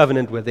old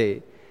covenant were there,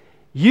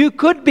 you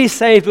could be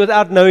saved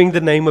without knowing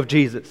the name of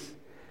Jesus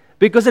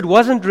because it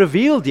wasn't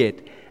revealed yet.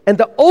 And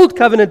the old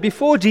covenant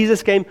before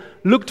Jesus came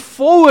looked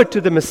forward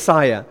to the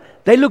Messiah.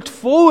 They looked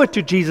forward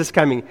to Jesus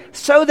coming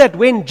so that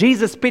when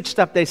Jesus pitched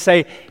up, they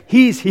say,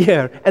 he's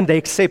here, and they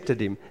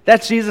accepted him.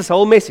 That's Jesus'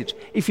 whole message.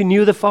 If you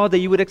knew the Father,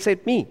 you would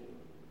accept me.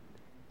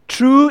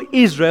 True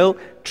Israel,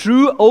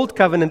 true Old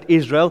Covenant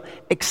Israel,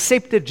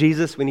 accepted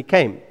Jesus when he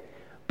came.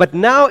 But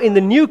now in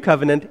the New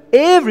Covenant,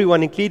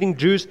 everyone, including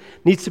Jews,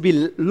 needs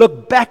to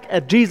look back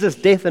at Jesus'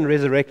 death and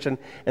resurrection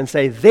and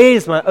say,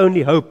 there's my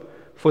only hope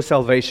for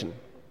salvation.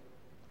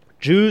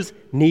 Jews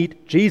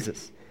need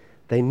Jesus.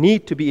 They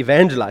need to be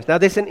evangelized. Now,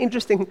 there's an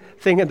interesting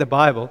thing in the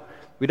Bible.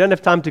 We don't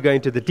have time to go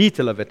into the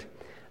detail of it.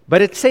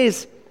 But it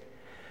says,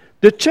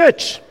 the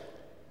church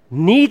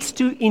needs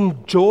to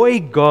enjoy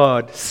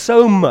God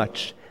so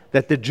much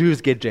that the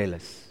Jews get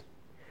jealous.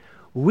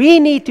 We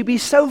need to be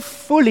so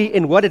fully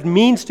in what it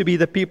means to be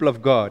the people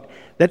of God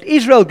that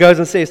Israel goes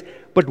and says,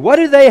 but what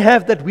do they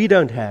have that we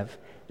don't have?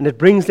 And it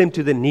brings them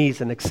to the knees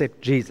and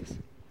accept Jesus.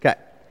 Okay,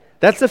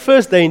 that's the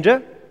first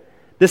danger.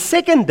 The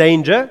second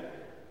danger,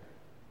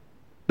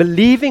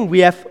 believing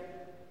we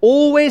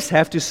always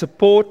have to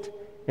support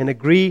and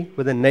agree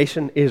with the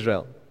nation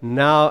Israel.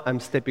 now I'm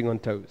stepping on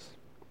toes.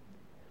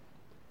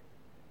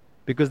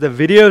 Because the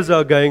videos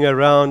are going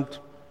around,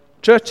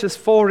 churches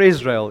for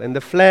Israel, and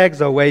the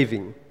flags are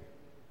waving.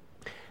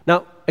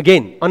 Now,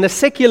 again, on a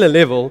secular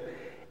level,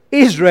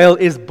 Israel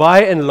is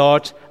by and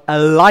large a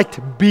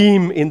light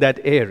beam in that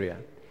area.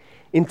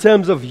 In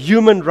terms of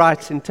human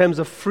rights, in terms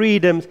of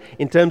freedoms,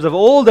 in terms of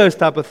all those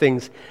type of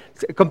things,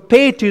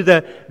 compared to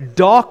the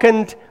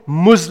darkened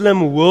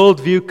Muslim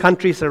worldview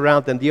countries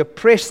around them, the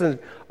oppression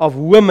of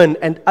women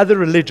and other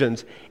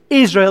religions,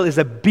 Israel is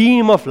a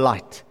beam of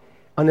light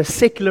on a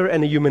secular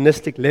and a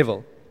humanistic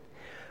level.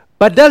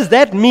 But does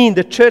that mean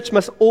the church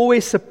must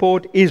always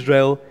support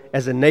Israel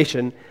as a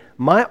nation?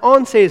 My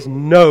answer is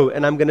no,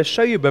 and I'm going to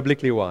show you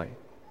biblically why.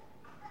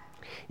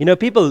 You know,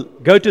 people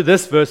go to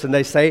this verse and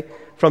they say,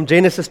 from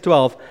Genesis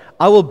 12,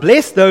 I will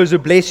bless those who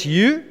bless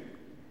you,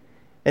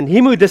 and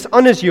him who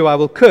dishonors you I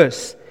will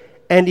curse,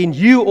 and in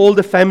you all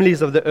the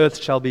families of the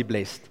earth shall be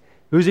blessed.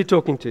 Who's he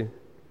talking to?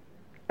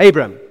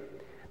 Abram.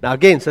 Now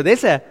again, so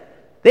there's an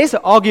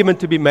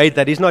argument to be made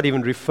that he's not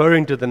even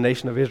referring to the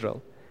nation of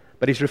Israel,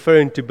 but he's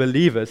referring to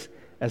believers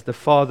as the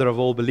father of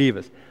all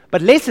believers.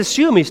 But let's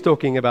assume he's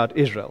talking about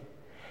Israel.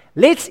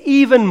 Let's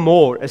even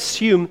more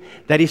assume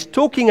that he's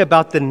talking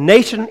about the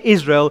nation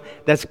Israel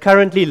that's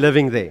currently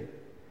living there.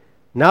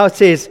 Now it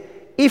says,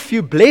 if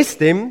you bless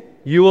them,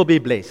 you will be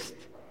blessed.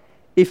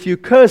 If you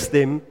curse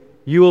them,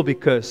 you will be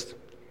cursed.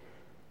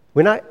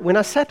 When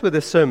I sat with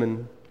this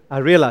sermon, I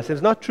realized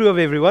it's not true of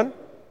everyone,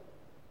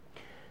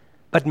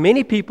 but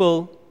many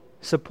people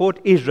support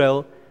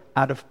Israel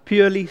out of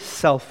purely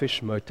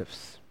selfish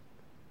motives.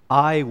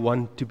 I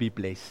want to be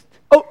blessed.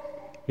 Oh,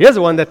 here's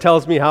one that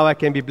tells me how I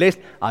can be blessed.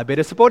 I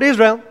better support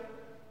Israel.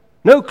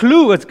 No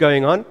clue what's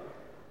going on,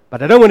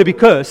 but I don't want to be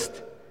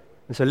cursed.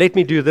 And so let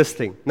me do this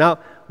thing. Now,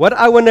 what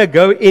I want to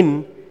go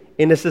in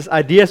is this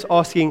idea is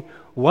asking,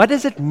 what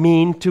does it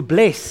mean to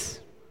bless?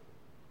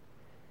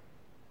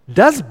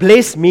 Does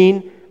bless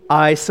mean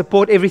I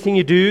support everything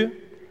you do?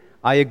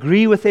 I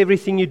agree with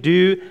everything you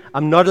do.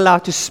 I'm not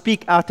allowed to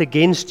speak out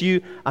against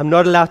you. I'm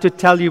not allowed to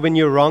tell you when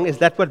you're wrong. Is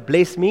that what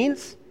bless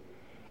means?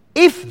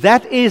 If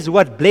that is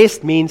what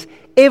blessed means,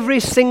 every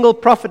single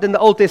prophet in the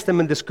Old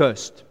Testament is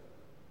cursed.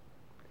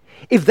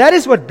 If that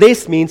is what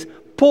blessed means,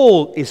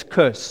 Paul is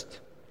cursed.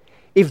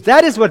 If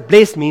that is what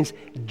blessed means,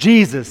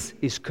 Jesus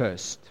is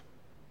cursed.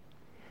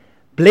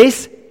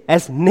 Bless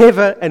has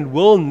never and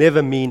will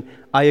never mean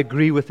I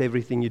agree with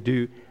everything you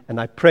do and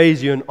I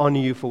praise you and honor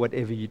you for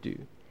whatever you do.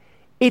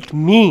 It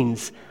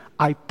means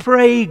I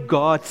pray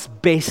God's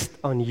best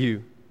on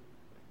you.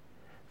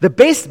 The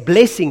best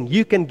blessing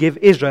you can give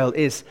Israel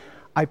is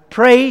I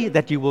pray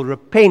that you will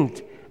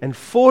repent and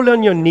fall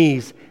on your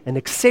knees and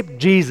accept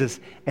Jesus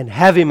and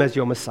have him as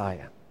your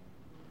Messiah.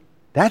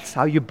 That's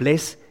how you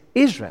bless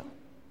Israel.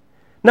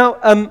 Now,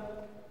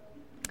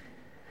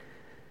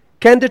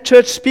 can the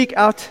church speak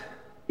out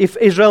if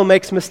Israel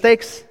makes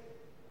mistakes?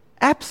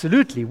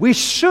 Absolutely, we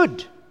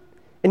should.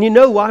 And you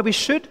know why we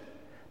should?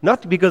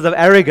 Not because of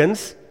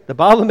arrogance. The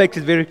Bible makes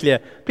it very clear.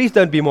 Please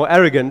don't be more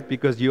arrogant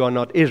because you are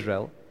not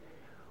Israel.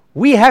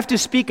 We have to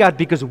speak out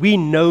because we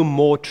know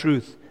more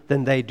truth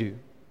than they do.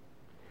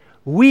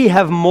 We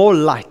have more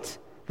light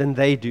than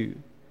they do.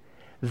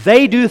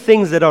 They do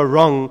things that are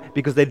wrong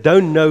because they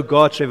don't know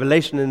God's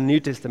revelation in the New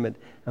Testament,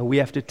 and we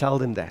have to tell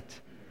them that.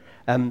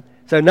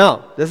 So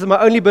now, this is my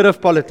only bit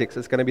of politics.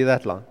 It's going to be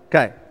that long.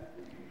 Okay.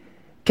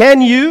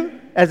 Can you,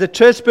 as a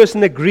church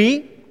person,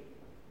 agree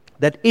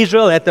that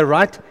Israel had the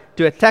right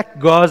to attack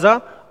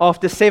Gaza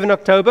after 7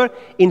 October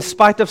in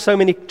spite of so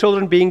many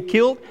children being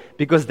killed?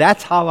 Because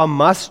that's how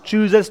Hamas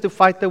chooses to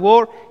fight the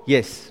war?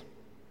 Yes.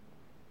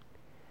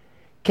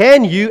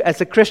 Can you,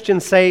 as a Christian,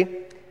 say,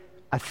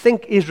 I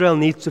think Israel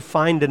needs to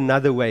find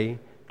another way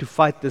to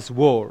fight this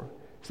war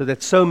so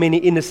that so many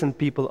innocent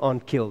people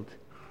aren't killed?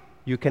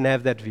 You can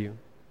have that view.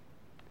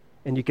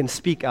 And you can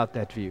speak out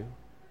that view.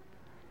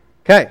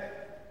 Okay.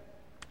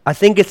 I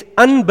think it's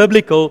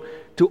unbiblical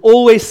to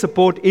always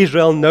support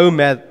Israel no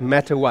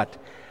matter what.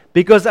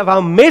 Because of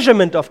our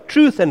measurement of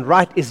truth and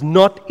right is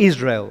not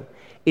Israel.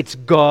 It's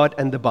God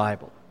and the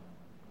Bible.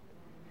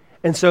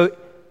 And so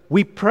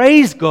we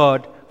praise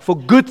God for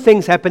good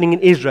things happening in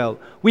Israel.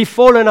 We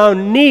fall on our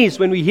knees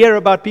when we hear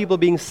about people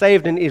being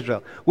saved in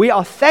Israel. We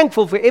are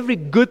thankful for every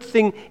good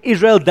thing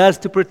Israel does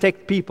to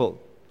protect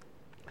people.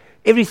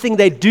 Everything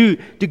they do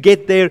to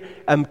get their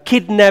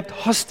kidnapped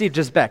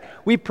hostages back.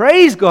 We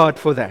praise God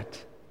for that.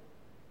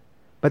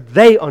 But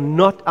they are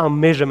not our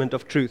measurement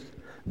of truth.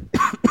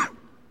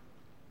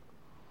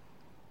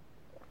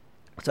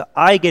 So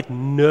I get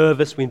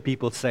nervous when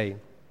people say,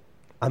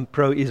 I'm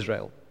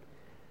pro-Israel.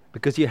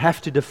 Because you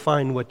have to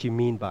define what you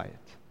mean by it.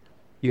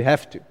 You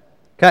have to.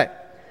 Okay,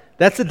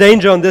 that's the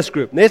danger on this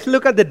group. Let's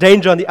look at the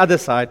danger on the other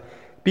side.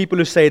 People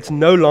who say it's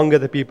no longer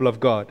the people of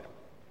God.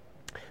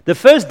 The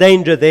first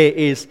danger there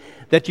is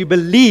that you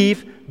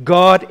believe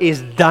God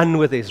is done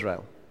with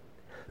Israel.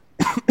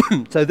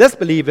 So this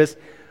belief is,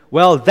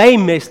 well, they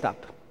messed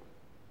up.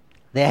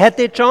 They had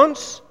their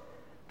chance.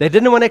 They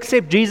didn't want to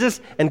accept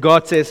Jesus. And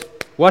God says,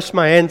 wash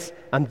my hands.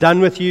 I'm done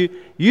with you.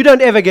 You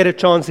don't ever get a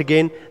chance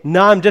again.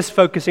 Now I'm just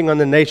focusing on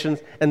the nations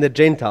and the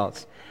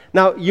Gentiles.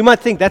 Now, you might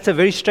think that's a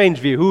very strange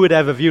view. Who would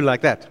have a view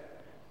like that?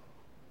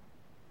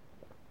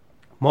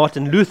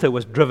 Martin Luther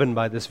was driven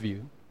by this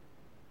view.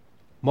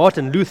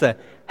 Martin Luther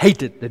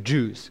hated the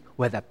Jews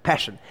with a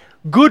passion.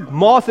 Good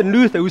Martin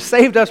Luther, who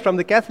saved us from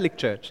the Catholic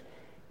Church.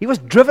 He was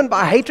driven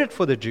by hatred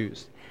for the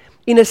Jews.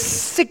 In a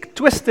sick,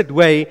 twisted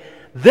way,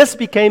 this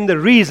became the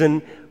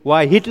reason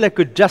why Hitler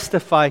could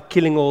justify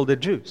killing all the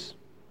Jews.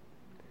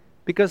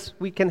 Because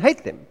we can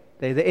hate them.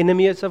 They're the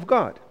enemies of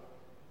God.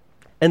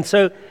 And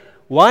so,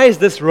 why is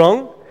this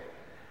wrong?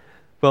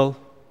 Well,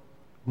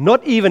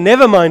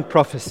 never mind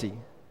prophecy,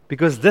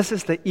 because this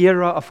is the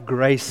era of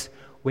grace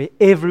where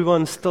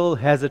everyone still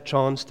has a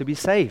chance to be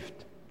saved.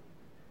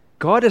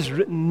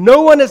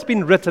 No one has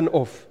been written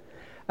off.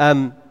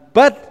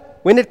 But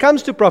when it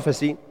comes to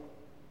prophecy,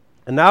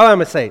 and now I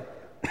must say,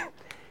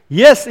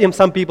 yes,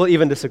 some people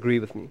even disagree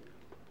with me.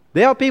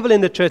 There are people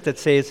in the church that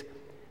says,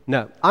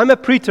 no, I'm a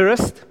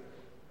preterist.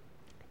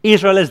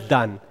 Israel is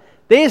done.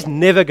 There's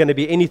never going to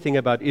be anything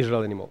about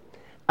Israel anymore.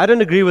 I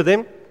don't agree with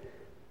them,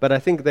 but I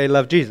think they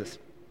love Jesus.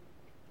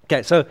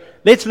 Okay, so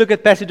let's look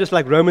at passages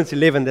like Romans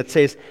 11 that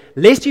says,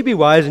 lest you be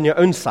wise in your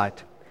own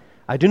sight.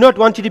 I do not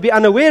want you to be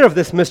unaware of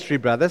this mystery,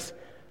 brothers.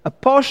 A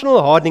partial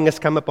hardening has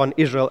come upon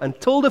Israel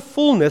until the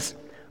fullness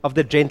of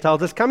the Gentiles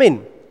has come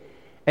in.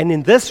 And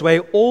in this way,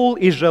 all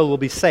Israel will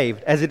be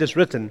saved, as it is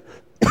written,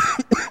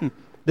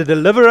 the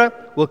deliverer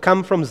will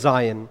come from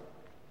Zion.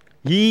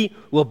 He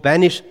will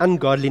banish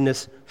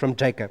ungodliness from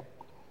Jacob.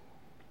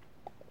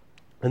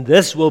 And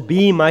this will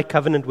be my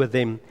covenant with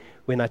them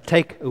when I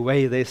take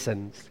away their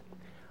sins.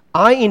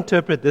 I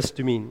interpret this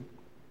to mean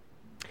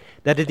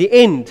that at the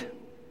end,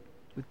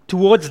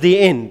 towards the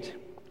end,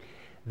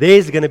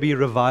 there's going to be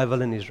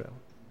revival in Israel.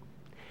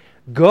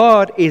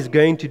 God is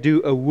going to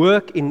do a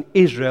work in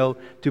Israel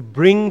to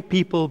bring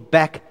people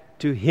back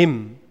to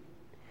Him.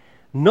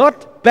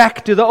 Not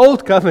back to the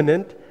old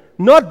covenant,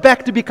 not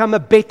back to become a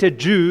better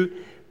Jew,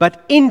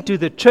 but into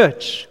the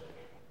church.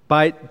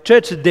 By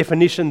church's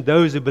definition,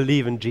 those who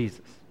believe in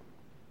Jesus.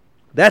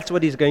 That's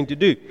what He's going to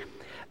do.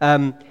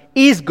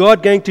 Is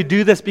God going to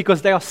do this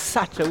because they are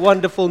such a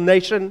wonderful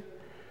nation?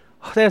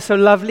 Oh, they are so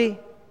lovely.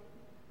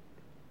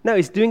 No,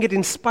 He's doing it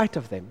in spite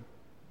of them.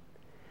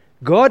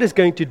 God is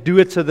going to do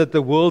it so that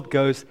the world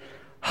goes,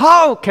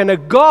 how can a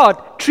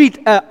God treat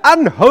an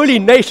unholy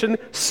nation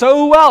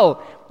so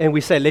well? And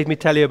we say, let me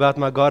tell you about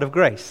my God of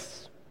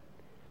grace.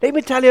 Let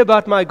me tell you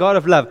about my God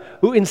of love,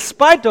 who in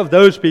spite of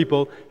those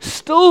people,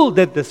 still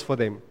did this for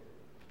them.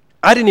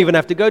 I didn't even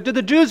have to go to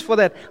the Jews for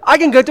that. I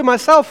can go to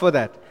myself for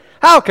that.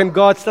 How can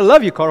God still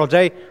love you, Coral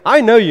J?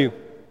 I know you.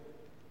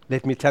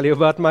 Let me tell you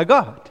about my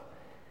God,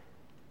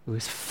 who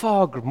is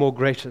far more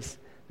gracious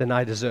than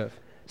I deserve.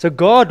 So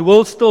God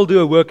will still do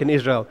a work in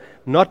Israel,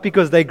 not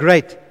because they're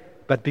great,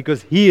 but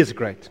because He is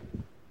great.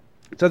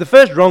 So the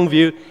first wrong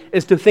view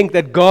is to think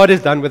that God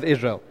is done with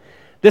Israel.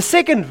 The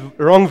second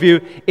wrong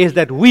view is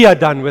that we are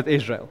done with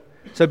Israel.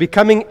 So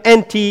becoming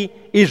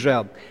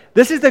anti-Israel.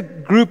 This is the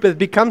group that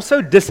becomes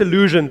so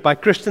disillusioned by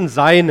Christian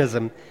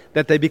Zionism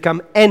that they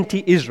become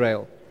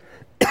anti-Israel.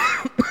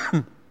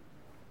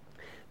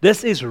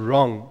 This is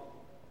wrong,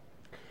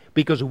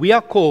 because we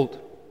are called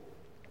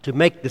to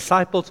make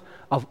disciples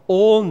of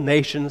all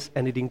nations,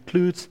 and it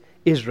includes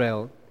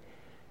Israel.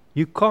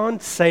 You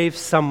can't save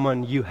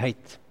someone you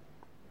hate.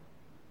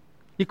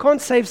 You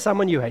can't save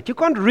someone you hate. You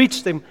can't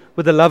reach them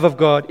with the love of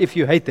God if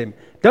you hate them.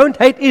 Don't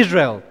hate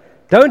Israel.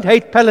 Don't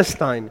hate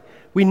Palestine.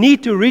 We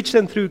need to reach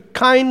them through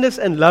kindness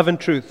and love and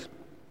truth.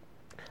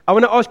 I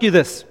want to ask you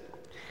this.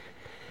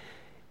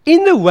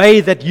 In the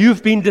way that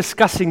you've been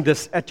discussing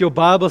this at your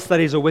Bible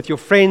studies or with your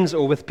friends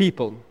or with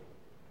people,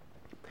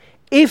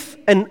 if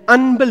an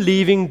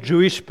unbelieving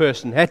Jewish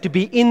person had to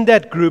be in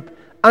that group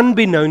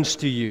unbeknownst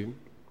to you,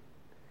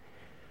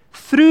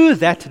 through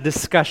that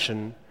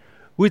discussion,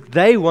 would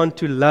they want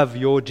to love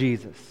your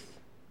Jesus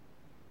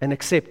and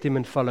accept Him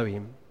and follow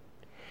Him?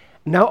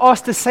 Now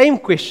ask the same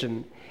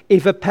question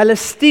if a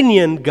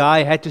Palestinian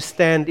guy had to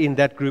stand in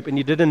that group and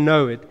you didn't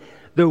know it,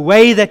 the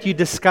way that you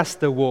discussed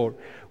the war.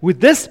 Would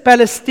this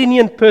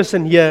Palestinian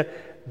person here,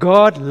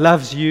 God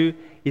loves you,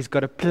 He's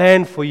got a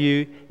plan for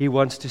you, He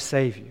wants to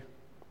save you?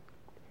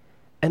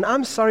 And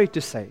I'm sorry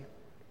to say,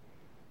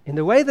 in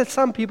the way that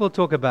some people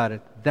talk about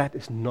it, that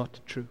is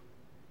not true.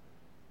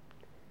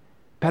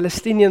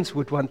 Palestinians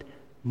would want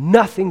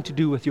nothing to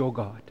do with your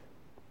God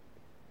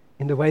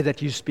in the way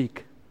that you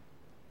speak.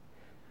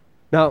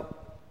 Now,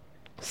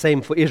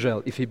 same for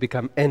Israel if you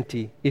become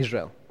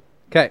anti-Israel.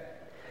 Okay,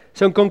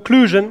 so in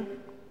conclusion,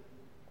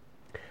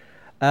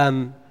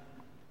 I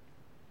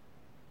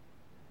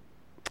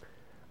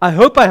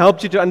hope I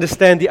helped you to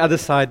understand the other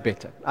side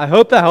better. I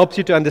hope that helps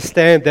you to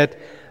understand that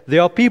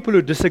there are people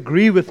who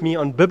disagree with me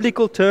on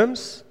biblical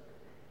terms,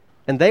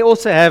 and they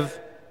also have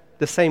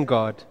the same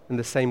God and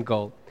the same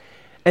goal.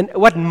 And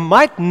what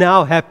might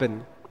now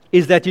happen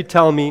is that you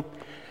tell me,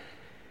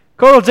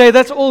 Coral J,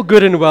 that's all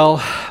good and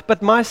well,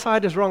 but my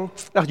side is wrong.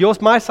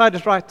 My side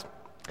is right.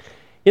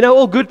 You know,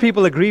 all good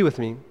people agree with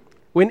me.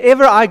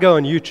 Whenever I go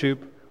on YouTube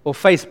or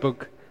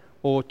Facebook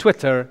or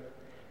Twitter,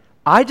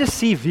 I just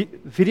see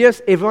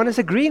videos, everyone is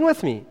agreeing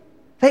with me.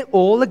 They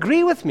all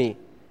agree with me.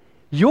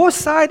 Your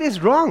side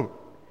is wrong.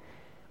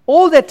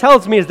 All that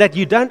tells me is that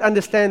you don't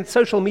understand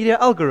social media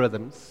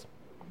algorithms.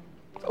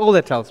 All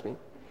that tells me.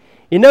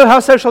 You know how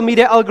social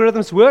media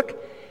algorithms work?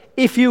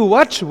 If you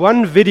watch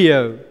one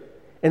video,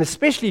 and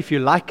especially if you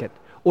like it,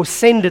 or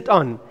send it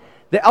on,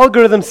 the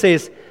algorithm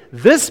says,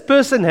 this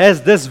person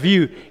has this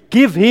view,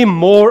 give him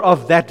more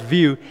of that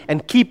view,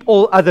 and keep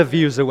all other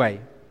views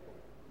away.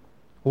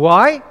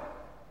 Why?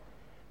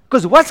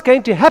 Because what's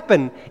going to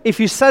happen if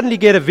you suddenly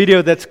get a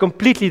video that's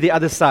completely the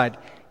other side?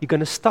 You're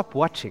going to stop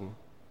watching,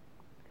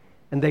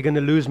 and they're going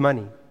to lose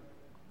money.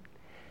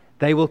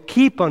 They will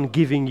keep on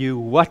giving you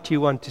what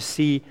you want to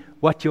see,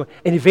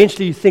 and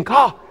eventually you think,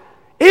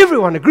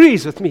 everyone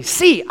agrees with me.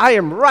 See, I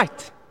am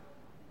right.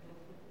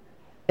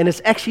 And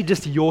it's actually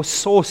just your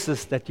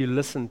sources that you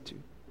listen to.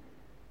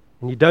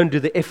 And you don't do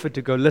the effort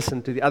to go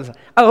listen to the other side.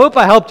 I hope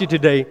I helped you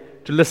today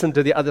to listen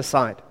to the other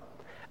side.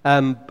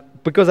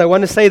 Because I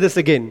want to say this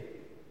again.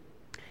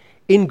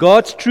 In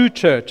God's true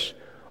church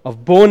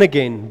of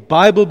born-again,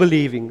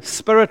 Bible-believing,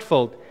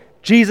 Spirit-filled,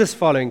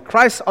 Jesus-following,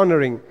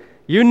 Christ-honoring,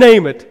 you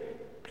name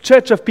it,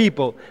 church of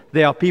people,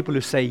 there are people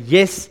who say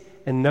yes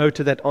and no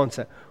to that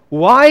answer.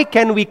 Why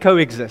can we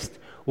coexist?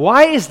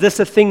 Why is this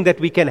a thing that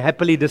we can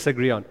happily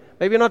disagree on?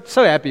 Maybe not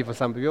so happy for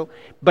some people,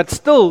 but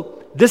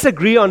still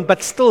disagree on,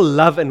 but still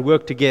love and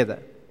work together.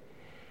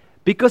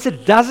 Because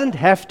it doesn't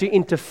have to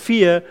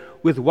interfere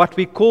with what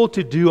we're called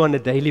to do on a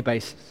daily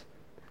basis.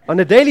 On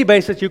a daily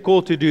basis, you're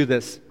called to do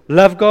this.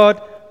 Love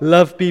God,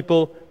 love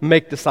people,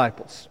 make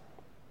disciples.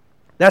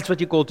 That's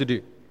what you're called to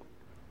do.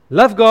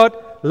 Love God,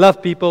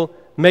 love people,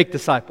 make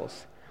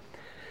disciples.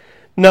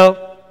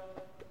 Now,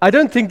 I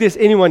don't think there's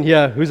anyone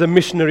here who's a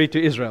missionary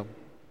to Israel.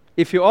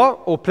 If you are,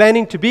 or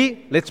planning to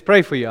be, let's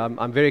pray for you.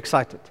 I'm very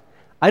excited.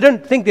 I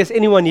don't think there's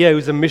anyone here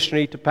who's a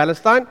missionary to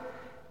Palestine.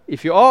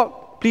 If you are,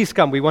 please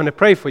come. We want to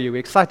pray for you. We're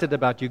excited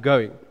about you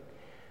going.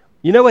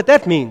 You know what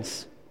that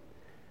means?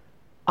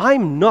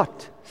 I'm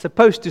not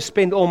supposed to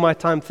spend all my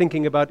time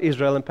thinking about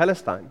Israel and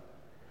Palestine.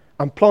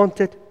 I'm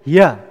planted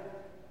here.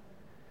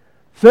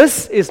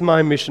 This is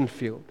my mission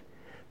field.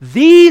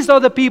 These are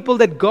the people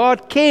that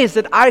God cares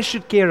that I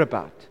should care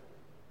about.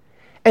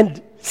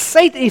 And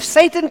if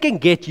Satan can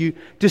get you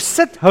to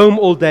sit home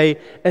all day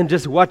and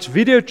just watch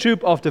video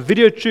troop after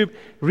video troop,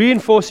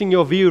 reinforcing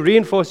your view,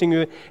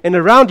 and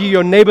around you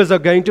your neighbors are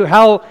going to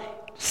hell,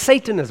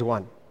 Satan has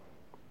won.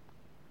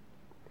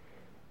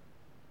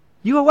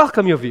 You are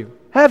welcome your view.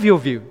 Have your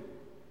view.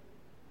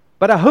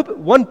 But I hope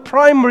one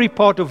primary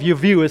part of your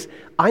view is,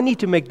 I need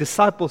to make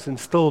disciples in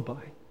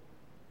Stilbaai.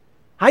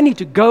 I need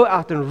to go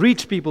out and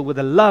reach people with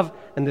the love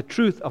and the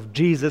truth of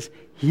Jesus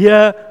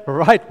here,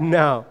 right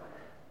now.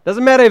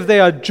 Doesn't matter if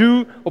they are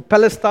Jew or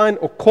Palestine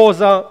or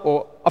Xhosa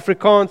or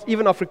Afrikaans.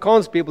 Even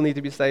Afrikaans people need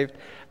to be saved.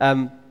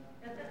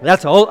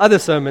 That's a whole other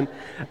sermon.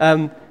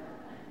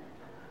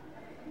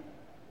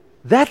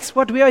 That's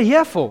what we are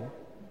here for.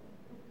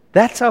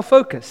 That's our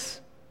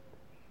focus.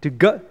 To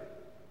go.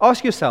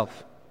 Ask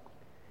yourself,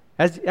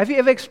 have you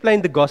ever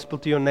explained the gospel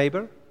to your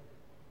neighbor?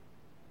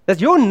 Does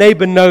your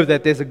neighbor know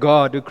that there's a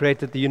God who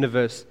created the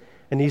universe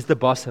and He's the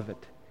boss of it?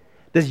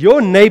 Does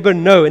your neighbor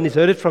know, and he's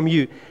heard it from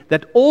you,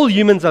 that all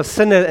humans are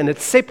sinners and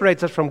it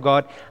separates us from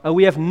God, and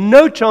we have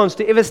no chance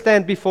to ever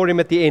stand before Him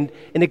at the end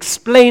and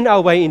explain our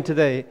way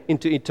into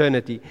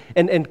eternity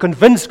and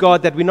convince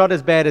God that we're not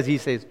as bad as He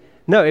says?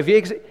 No.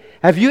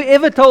 Have you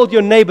ever told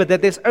your neighbor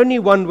that there's only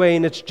one way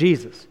and it's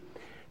Jesus?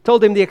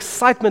 Told him the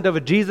excitement of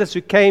a Jesus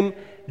who came,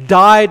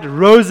 died,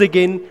 rose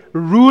again,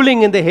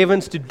 ruling in the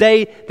heavens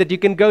today, that you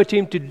can go to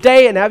Him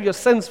today and have your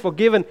sins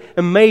forgiven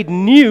and made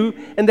new,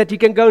 and that you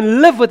can go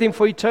and live with Him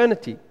for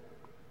eternity.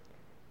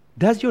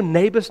 Does your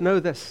neighbors know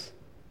this?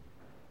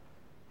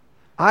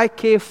 I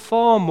care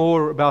far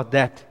more about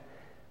that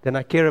than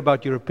I care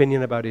about your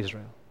opinion about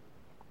Israel.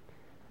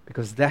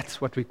 Because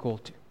that's what we're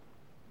called to.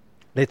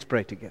 Let's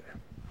pray together.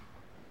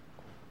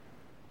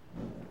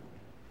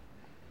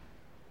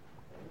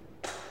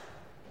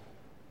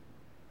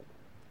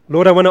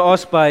 Lord, I want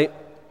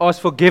to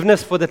ask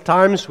forgiveness for the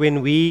times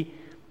when we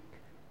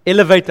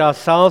elevate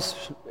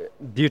ourselves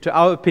due to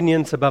our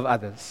opinions above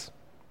others.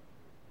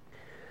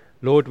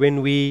 Lord,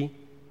 when we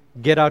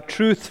get our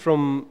truth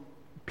from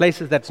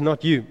places that's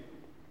not You.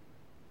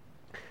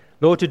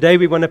 Lord, today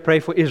we want to pray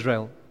for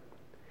Israel.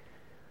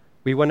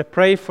 We want to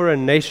pray for a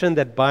nation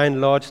that by and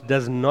large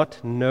does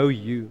not know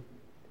You.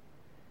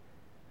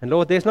 And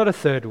Lord, there's not a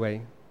third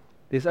way.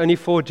 There's only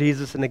for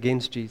Jesus and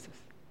against Jesus.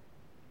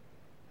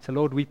 So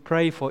Lord, we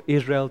pray for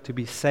Israel to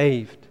be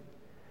saved.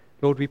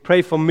 Lord, we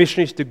pray for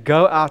missionaries to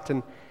go out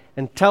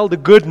and tell the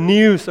good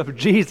news of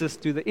Jesus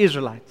to the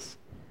Israelites.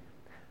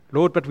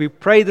 Lord, but we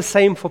pray the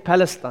same for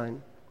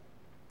Palestine.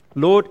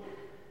 Lord,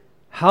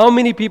 how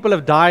many people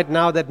have died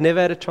now that never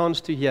had a chance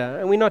to hear?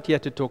 And we're not here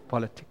to talk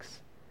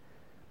politics.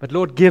 But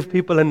Lord, give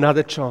people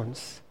another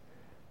chance.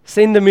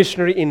 Send the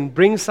missionary in.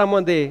 Bring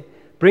someone there.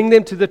 Bring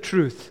them to the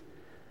truth.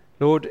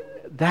 Lord,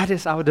 that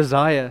is our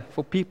desire,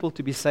 for people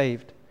to be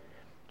saved.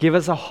 Give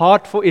us a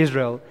heart for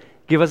Israel.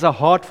 Give us a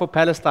heart for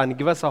Palestine.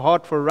 Give us a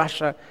heart for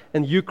Russia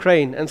and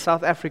Ukraine and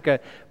South Africa,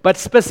 but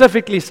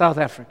specifically South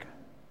Africa.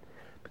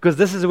 Because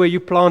this is where you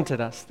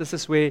planted us. This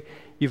is where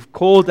you've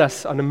called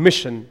us on a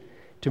mission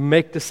to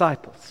make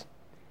disciples.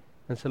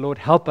 And so, Lord,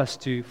 help us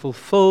to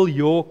fulfill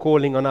your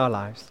calling on our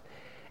lives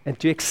and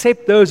to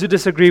accept those who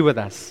disagree with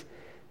us,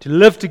 to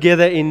live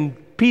together in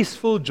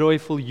peaceful,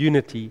 joyful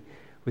unity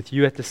with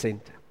you at the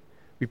center.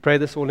 We pray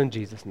this all in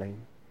Jesus'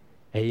 name.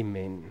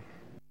 Amen.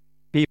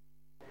 People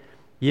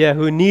here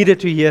who needed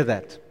to hear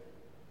that.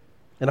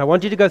 And I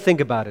want you to go think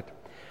about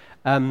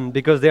it.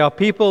 Because there are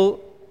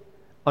people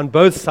on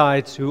both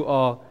sides who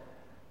are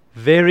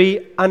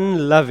very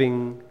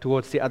unloving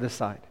towards the other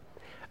side.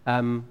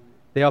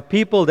 There are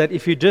people that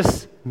if you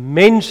just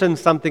mention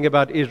something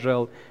about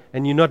Israel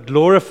and you're not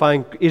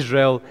glorifying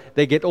Israel,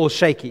 they get all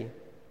shaky.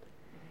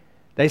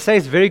 They say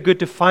it's very good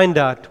to find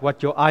out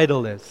what your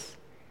idol is.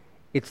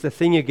 It's the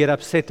thing you get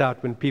upset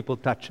at when people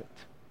touch it.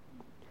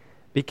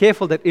 Be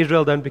careful that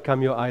Israel don't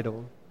become your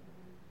idol.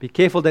 Be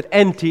careful that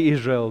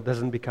anti-Israel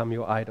doesn't become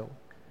your idol.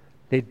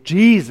 Let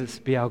Jesus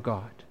be our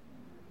God.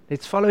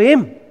 Let's follow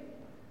Him.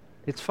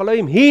 Let's follow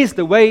Him. He is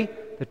the way,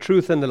 the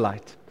truth, and the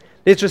light.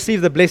 Let's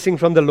receive the blessing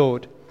from the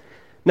Lord.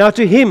 Now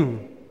to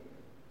Him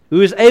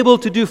who is able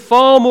to do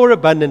far more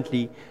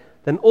abundantly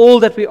than all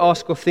that we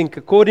ask or think,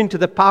 according to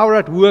the power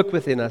at work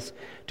within us,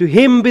 to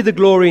Him be the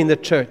glory in the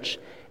church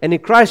and in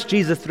Christ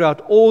Jesus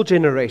throughout all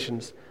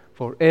generations,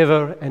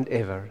 forever and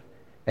ever.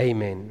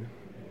 Amen.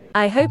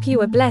 I hope you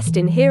were blessed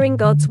in hearing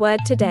God's word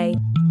today.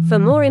 For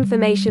more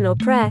information or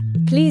prayer,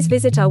 please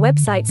visit our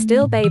website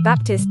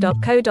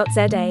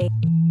stillbaybaptist.co.za.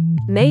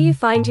 May you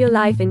find your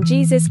life in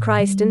Jesus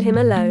Christ and Him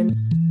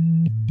alone.